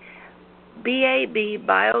topic? BAB,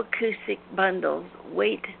 Bioacoustic Bundles,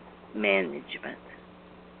 Weight Management.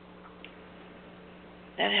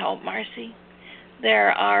 That help, Marcy?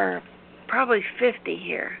 There are probably 50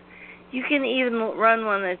 here. You can even run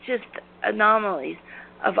one that's just anomalies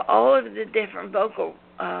of all of the different vocal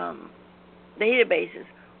databases.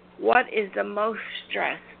 What is the most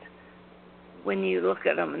stressed when you look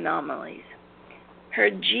at them anomalies? Her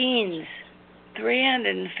genes,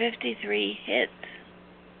 353 hits.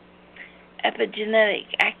 Epigenetic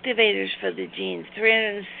activators for the genes,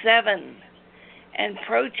 307. And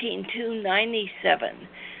protein, 297.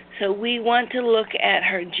 So we want to look at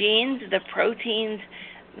her genes, the proteins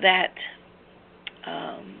that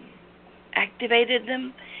activated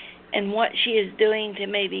them, and what she is doing to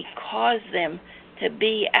maybe cause them to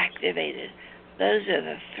be activated. Those are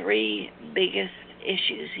the 3 biggest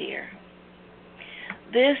issues here.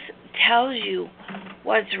 This tells you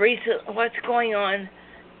what's going on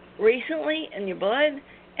recently in your blood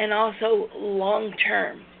and also long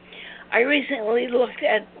term. I recently looked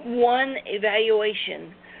at one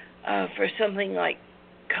evaluation for something like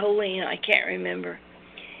choline, I can't remember.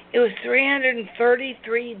 It was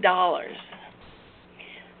 $333.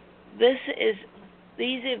 These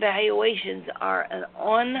evaluations are an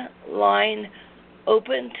online,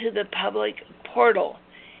 open to the public portal,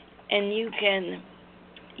 and you can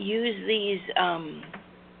use these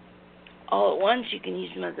all at once. You can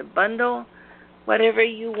use them as a bundle, whatever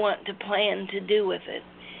you want to plan to do with it.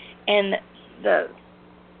 And the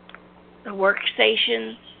The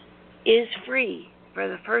workstation is free for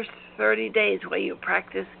the first 30 days while you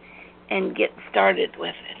practice and get started with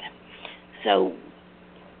it. So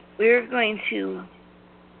we're going to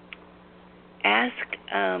ask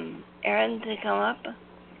Erin to come up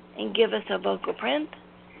and give us a vocal print,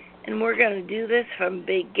 and we're going to do this from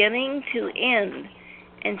beginning to end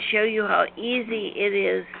and show you how easy it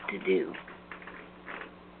is to do.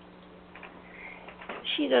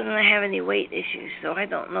 She doesn't have any weight issues, so I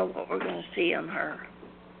don't know what we're going to see on her.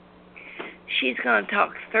 She's going to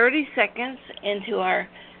talk 30 seconds into our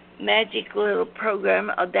magic little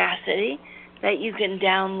program, Audacity, that you can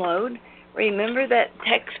download. Remember that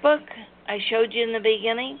textbook I showed you in the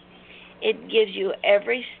beginning? It gives you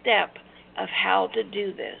every step of how to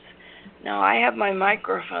do this. Now, I have my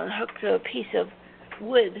microphone hooked to a piece of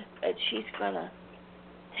wood that she's going to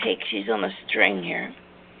take. She's on a string here.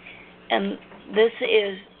 And this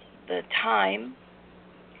is the time.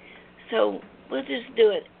 So we'll just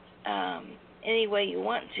do it any way you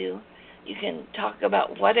want to. You can talk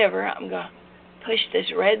about whatever. I'm going to push this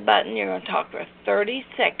red button. You're going to talk for 30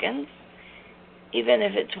 seconds, even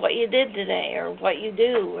if it's what you did today or what you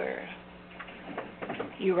do. Or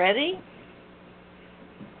you ready?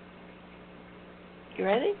 You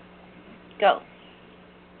ready? Go.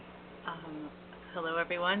 Hello,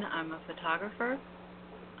 everyone. I'm a photographer.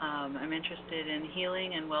 I'm interested in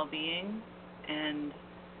healing and well-being, and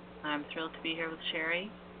I'm thrilled to be here with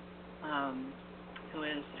Sherry, who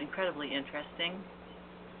is incredibly interesting,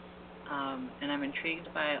 and I'm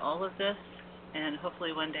intrigued by all of this, and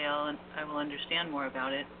hopefully one day I will understand more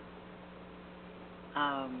about it.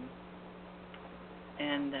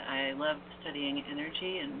 And I love studying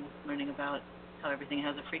energy and learning about how everything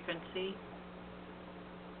has a frequency.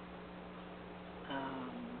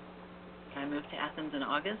 I moved to Athens in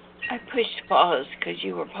August. I pushed pause because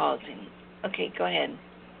you were pausing. Okay, go ahead.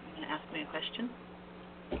 You're going to ask me a question?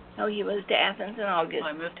 Oh, you moved to Athens in August. Well,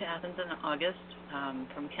 I moved to Athens in August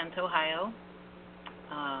from Kent, Ohio.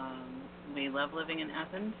 We love living in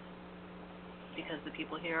Athens because the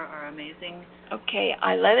people here are amazing. Okay,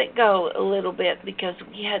 I let it go a little bit because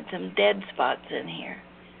we had some dead spots in here.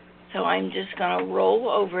 So I'm just going to roll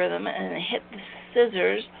over them and hit the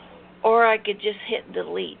scissors, or I could just hit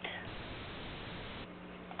delete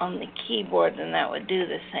on the keyboard, and that would do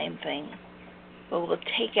the same thing. But we'll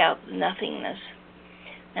take out nothingness.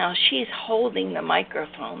 Now she's holding the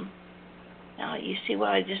microphone. Now you see what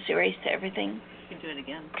I just erased everything? You can do it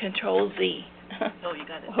again. Control Z. Oh, you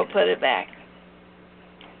got it. We'll put it back.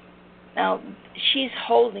 Now she's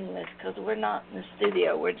holding this because we're not in the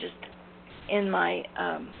studio. We're just in my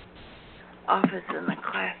office in the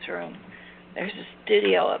classroom. There's a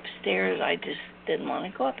studio upstairs. I just didn't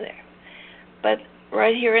want to go up there. But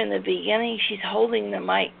right here in the beginning, she's holding the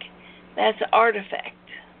mic. That's artifact.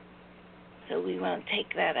 So we want to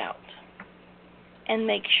take that out. And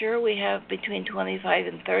make sure we have between 25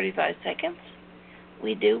 and 35 seconds.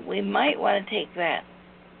 We do. We might want to take that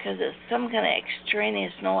because it's some kind of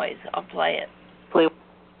extraneous noise. I'll play it. Play.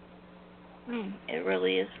 It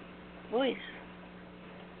really is voice.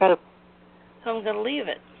 Got it. So I'm going to leave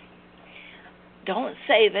it. Don't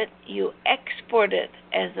save it. You export it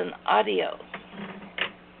as an audio.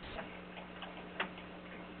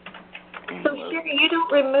 So, Sherry, you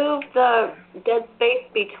don't remove the dead space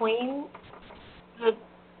between the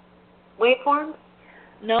waveforms?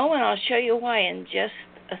 No, and I'll show you why in just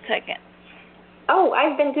a second. Oh,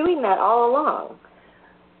 I've been doing that all along.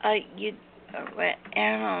 It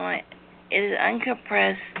is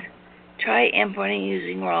uncompressed. Try importing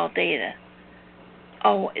using raw data.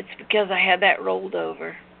 Oh, it's because I had that rolled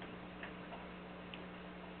over.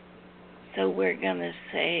 So we're going to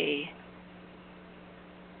say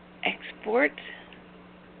export.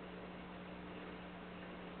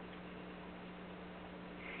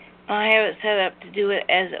 I have it set up to do it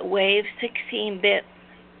as a wave 16-bit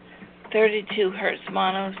 32 hertz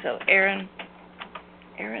mono. So Aaron.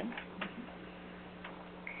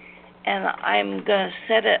 And I'm going to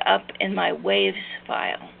set it up in my waves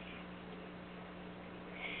file.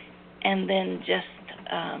 And then just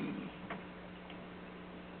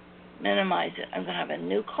minimize it. I'm going to have a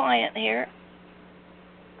new client here.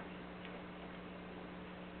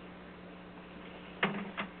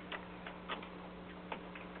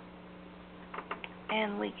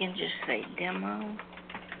 And we can just say demo.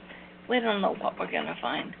 We don't know what we're going to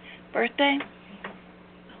find. Birthday?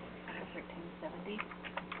 1370.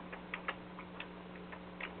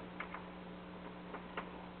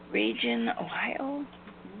 Region, Ohio?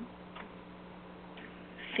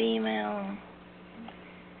 Female.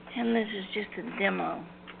 And this is just a demo.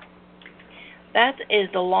 That is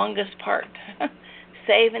the longest part.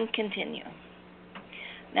 save and continue.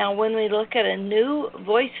 Now, when we look at a new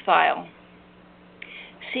voice file,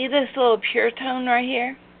 see this little pure tone right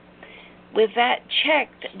here? With that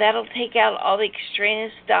checked, that'll take out all the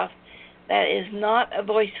extraneous stuff that is not a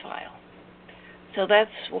voice file. So that's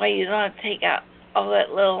why you don't have to take out all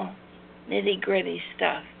that little nitty-gritty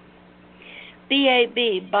stuff.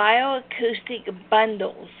 BAB, bioacoustic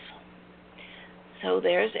bundles. So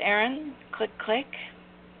there's Erin. Click, click.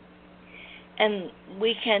 And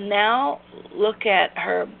we can now look at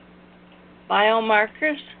her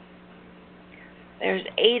biomarkers. There's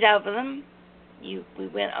 8 of them. We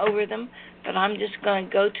went over them, but I'm just going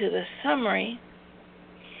to go to the summary,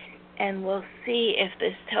 and we'll see if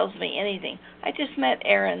this tells me anything. I just met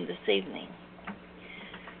Erin this evening,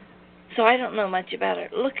 so I don't know much about her.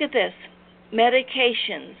 Look at this.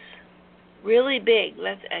 Medications, really big.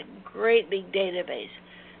 That's a great big database.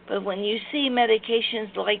 But when you see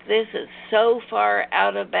medications like this, it's so far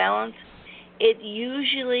out of balance, it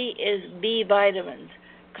usually is B vitamins,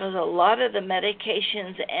 because a lot of the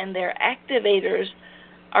medications and their activators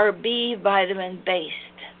are B vitamin based.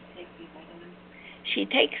 She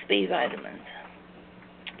takes B vitamins.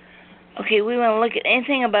 Okay, we want to look at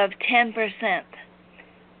anything above 10%.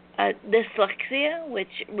 Dyslexia, which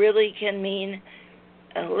really can mean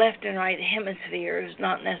left and right hemispheres,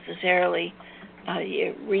 not necessarily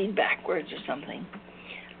you read backwards or something.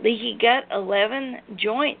 Leaky gut, 11.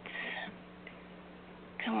 Joints.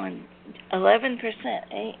 Come on, 11%.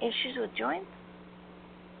 Any issues with joints?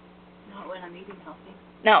 Not when I'm eating healthy.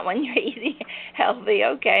 Not when you're eating healthy,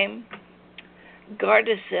 okay.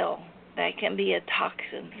 Gardasil, that can be a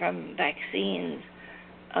toxin from vaccines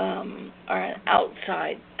or an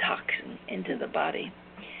outside toxin into the body.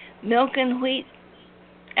 Milk and wheat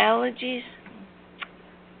allergies,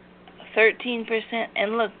 13%.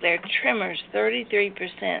 And look, they're trimmers,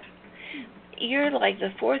 33%. You're like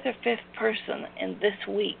the 4th or 5th person in this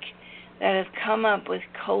week that has come up with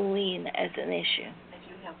choline as an issue. I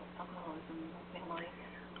do have alcoholism in the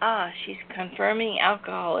family. She's confirming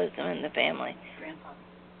alcoholism in the family. Grandpa.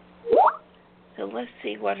 So let's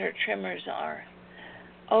see what her trimmers are.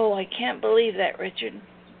 Oh, I can't believe that, Richard.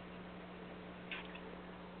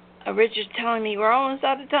 Richard's telling me we're almost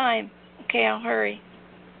out of time. Okay, I'll hurry.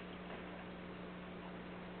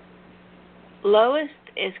 Lowest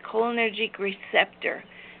is cholinergic receptor.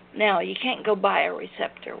 Now, you can't go by a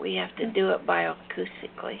receptor. We have to do it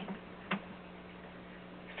bioacoustically.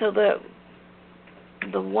 So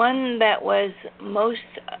the one that was most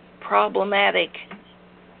problematic,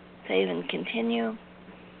 save and continue.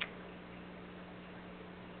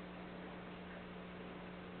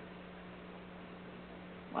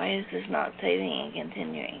 Why is this not saving and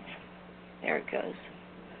continuing? There it goes.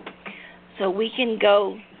 So we can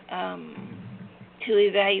go to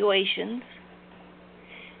evaluations,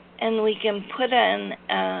 and we can put in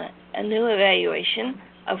a new evaluation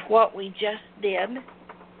of what we just did.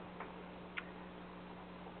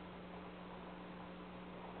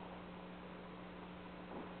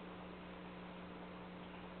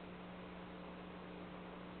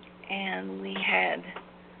 And we had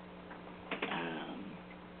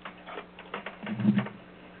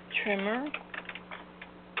tremor,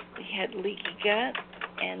 we had leaky gut,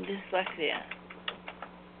 and dyslexia.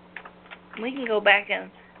 We can go back and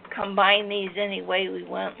combine these any way we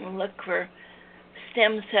want and look for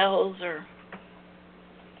stem cells or...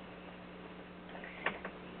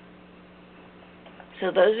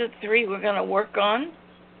 So those are 3 we're going to work on.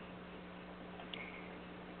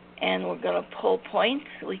 And we're going to pull points.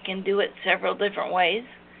 We can do it several different ways,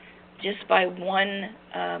 just by one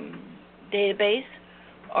database,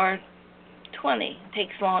 or 20. It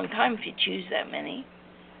takes a long time if you choose that many.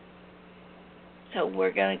 So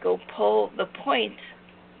we're going to go pull the points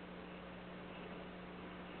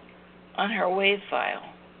on her wave file.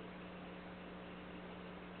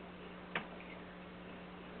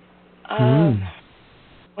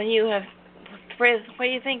 When you have, what do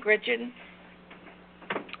you think, Richard?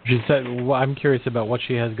 She said, well, I'm curious about what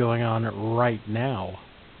she has going on right now,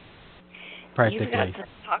 practically. You've got some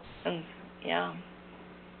toxins, yeah.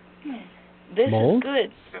 This Mold?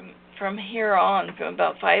 is good from here on, from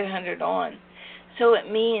about 500 on. So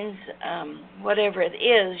it means whatever it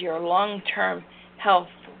is, your long-term health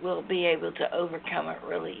will be able to overcome it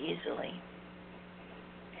really easily.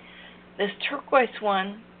 This turquoise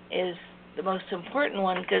one is the most important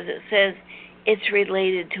one because it says it's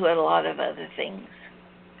related to a lot of other things.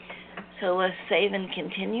 So let's save and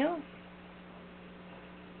continue.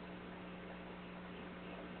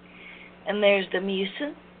 And there's the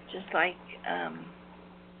mucin, just like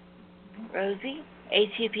Rosie,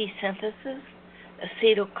 ATP synthesis,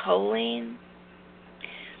 acetylcholine,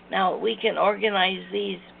 Now, we can organize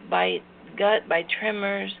these by gut, by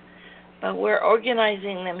tremors, but we're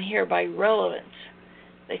organizing them here by relevance.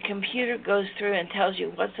 The computer goes through and tells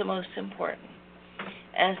you what's the most important.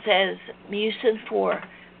 And it says mucin 4,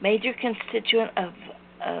 major constituent of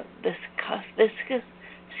viscous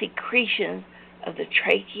secretions of the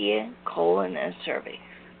trachea, colon, and cervix.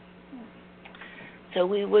 So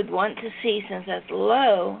we would want to see, since that's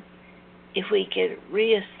low, if we could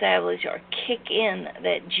reestablish or kick in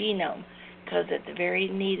that genome, because it's very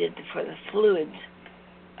needed for the fluids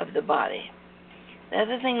of the body. The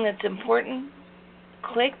other thing that's important,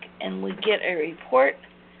 click and we get a report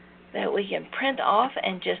that we can print off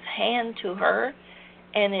and just hand to her,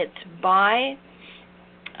 and it's by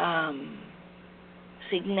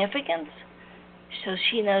significance, so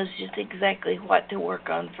she knows just exactly what to work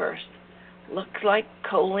on first. Looks like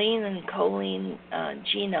choline and choline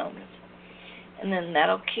genomes, and then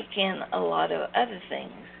that'll kick in a lot of other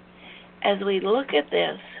things. As we look at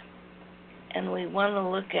this, and we want to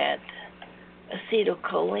look at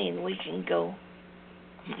acetylcholine, we can go,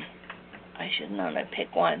 I should have known I'd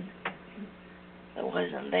pick one that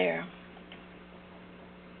wasn't there.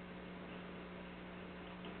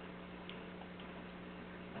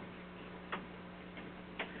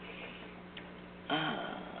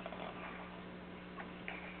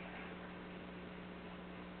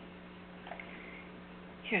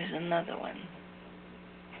 Here's another one.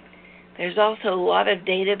 There's also a lot of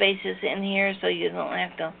databases in here, so you don't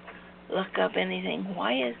have to look up anything.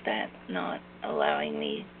 Why is that not allowing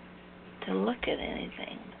me to look at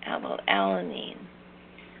anything? How about alanine?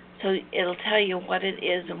 So it'll tell you what it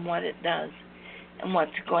is and what it does and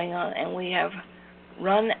what's going on. And we have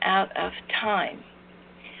run out of time.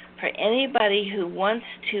 For anybody who wants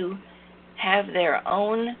to have their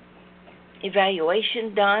own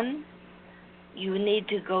evaluation done, you need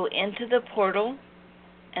to go into the portal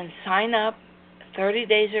and sign up. 30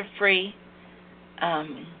 days are free.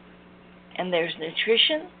 And there's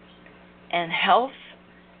nutrition and health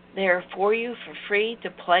there for you for free to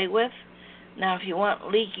play with. Now, if you want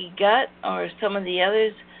leaky gut or some of the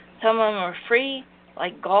others, some of them are free,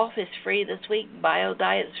 like golf is free this week,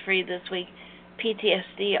 BioDiet is free this week,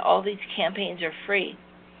 PTSD, all these campaigns are free.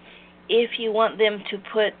 If you want them to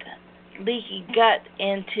put leaky gut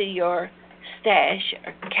into your stash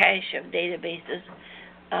or cache of databases,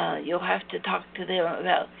 you'll have to talk to them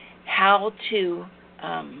about how to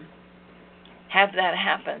have that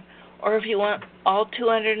happen. Or if you want all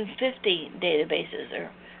 250 databases or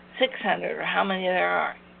 600 or how many there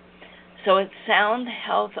are. So it's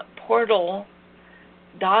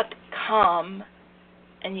soundhealthportal.com,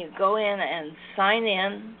 and you go in and sign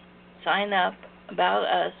up about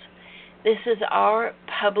us. This is our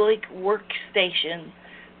public workstation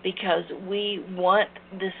because we want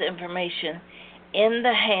this information in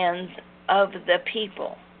the hands of the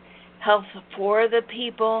people. Health for the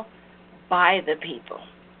people, by the people.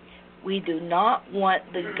 We do not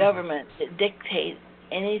want the government to dictate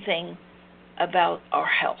anything about our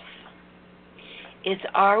health. It's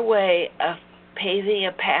our way of paving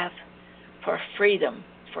a path for freedom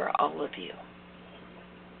for all of you.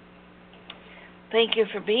 Thank you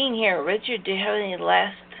for being here. Richard, do you have any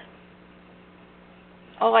last?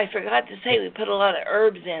 Oh, I forgot to say we put a lot of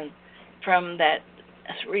herbs in from that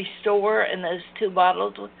Restore and those 2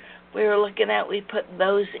 bottles we were looking at. We put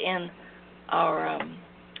those in our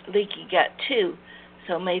leaky gut too,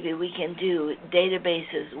 so maybe we can do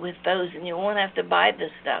databases with those, and you won't have to buy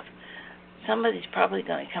this stuff. Somebody's probably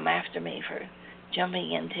going to come after me for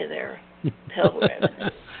jumping into their pill revenue.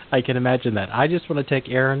 I can imagine that. I just want to take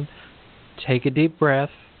Erin, take a deep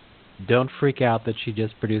breath. Don't freak out that she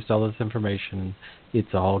just produced all this information.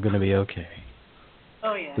 It's all going to be okay.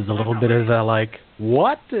 Oh yeah. There's a little bit of like,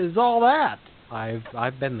 what is all that?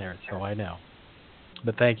 I've been there, so I know.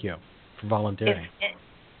 But thank you for volunteering.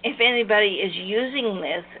 If anybody is using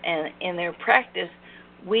this and in their practice,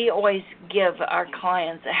 we always give our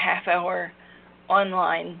clients a half hour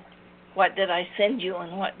online, what did I send you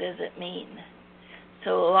and what does it mean?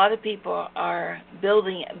 So a lot of people are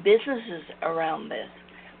building businesses around this.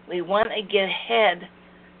 We want to get ahead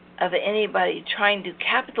of anybody trying to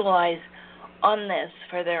capitalize on this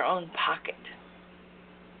for their own pocket.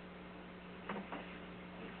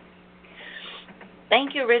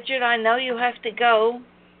 Thank you, Richard. I know you have to go.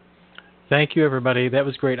 Thank you, everybody. That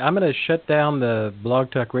was great. I'm going to shut down the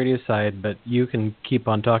Blog Talk Radio side, but you can keep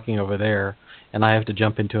on talking over there, and I have to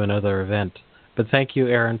jump into another event. But thank you,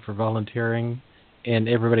 Erin, for volunteering, and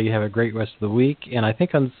everybody have a great rest of the week. And I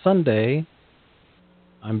think on Sunday,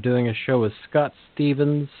 I'm doing a show with Scott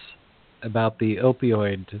Stevens about the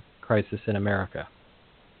opioid crisis in America.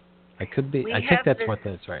 I could be. I think that's what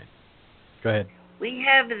that's right. Go ahead. We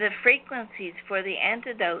have the frequencies for the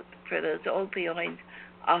antidote for those opioids.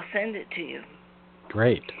 I'll send it to you.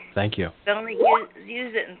 Great. Thank you. I only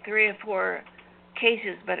use it in 3 or 4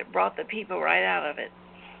 cases, but it brought the people right out of it.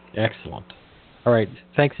 Excellent. All right.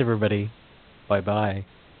 Thanks, everybody. Bye-bye.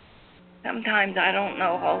 Sometimes I don't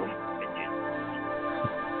know all of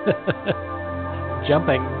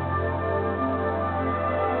Jumping.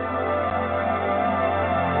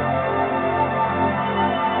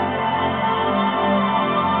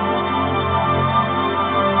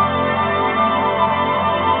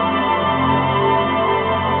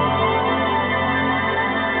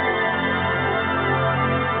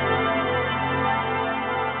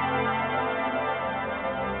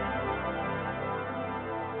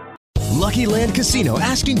 Lucky Land Casino,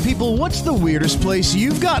 asking people, what's the weirdest place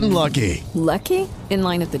you've gotten lucky? Lucky? In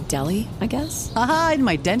line at the deli, I guess? Aha, in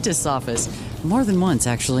my dentist's office. More than once,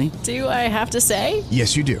 actually. Do I have to say?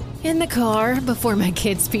 Yes, you do. In the car before my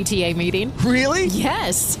kids' PTA meeting. Really?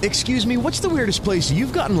 Yes. Excuse me, what's the weirdest place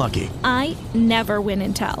you've gotten lucky? I never win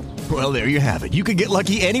and tell. Well, there you have it. You can get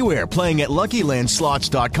lucky anywhere, playing at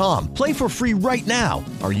LuckyLandSlots.com. Play for free right now.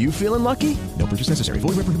 Are you feeling lucky? No purchase necessary.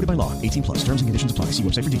 Void where prohibited by law. 18+. Terms and conditions apply. See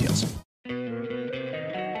website for details.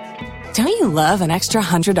 Don't you love an extra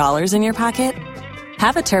 $100 in your pocket?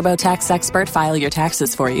 Have a TurboTax expert file your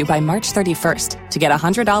taxes for you by March 31st to get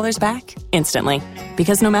 $100 back instantly.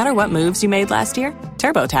 Because no matter what moves you made last year,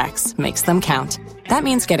 TurboTax makes them count. That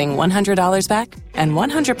means getting $100 back and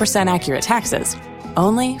 100% accurate taxes,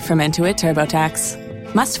 only from Intuit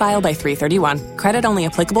TurboTax. Must file by 3/31. Credit only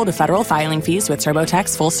applicable to federal filing fees with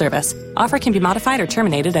TurboTax full service. Offer can be modified or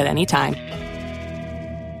terminated at any time.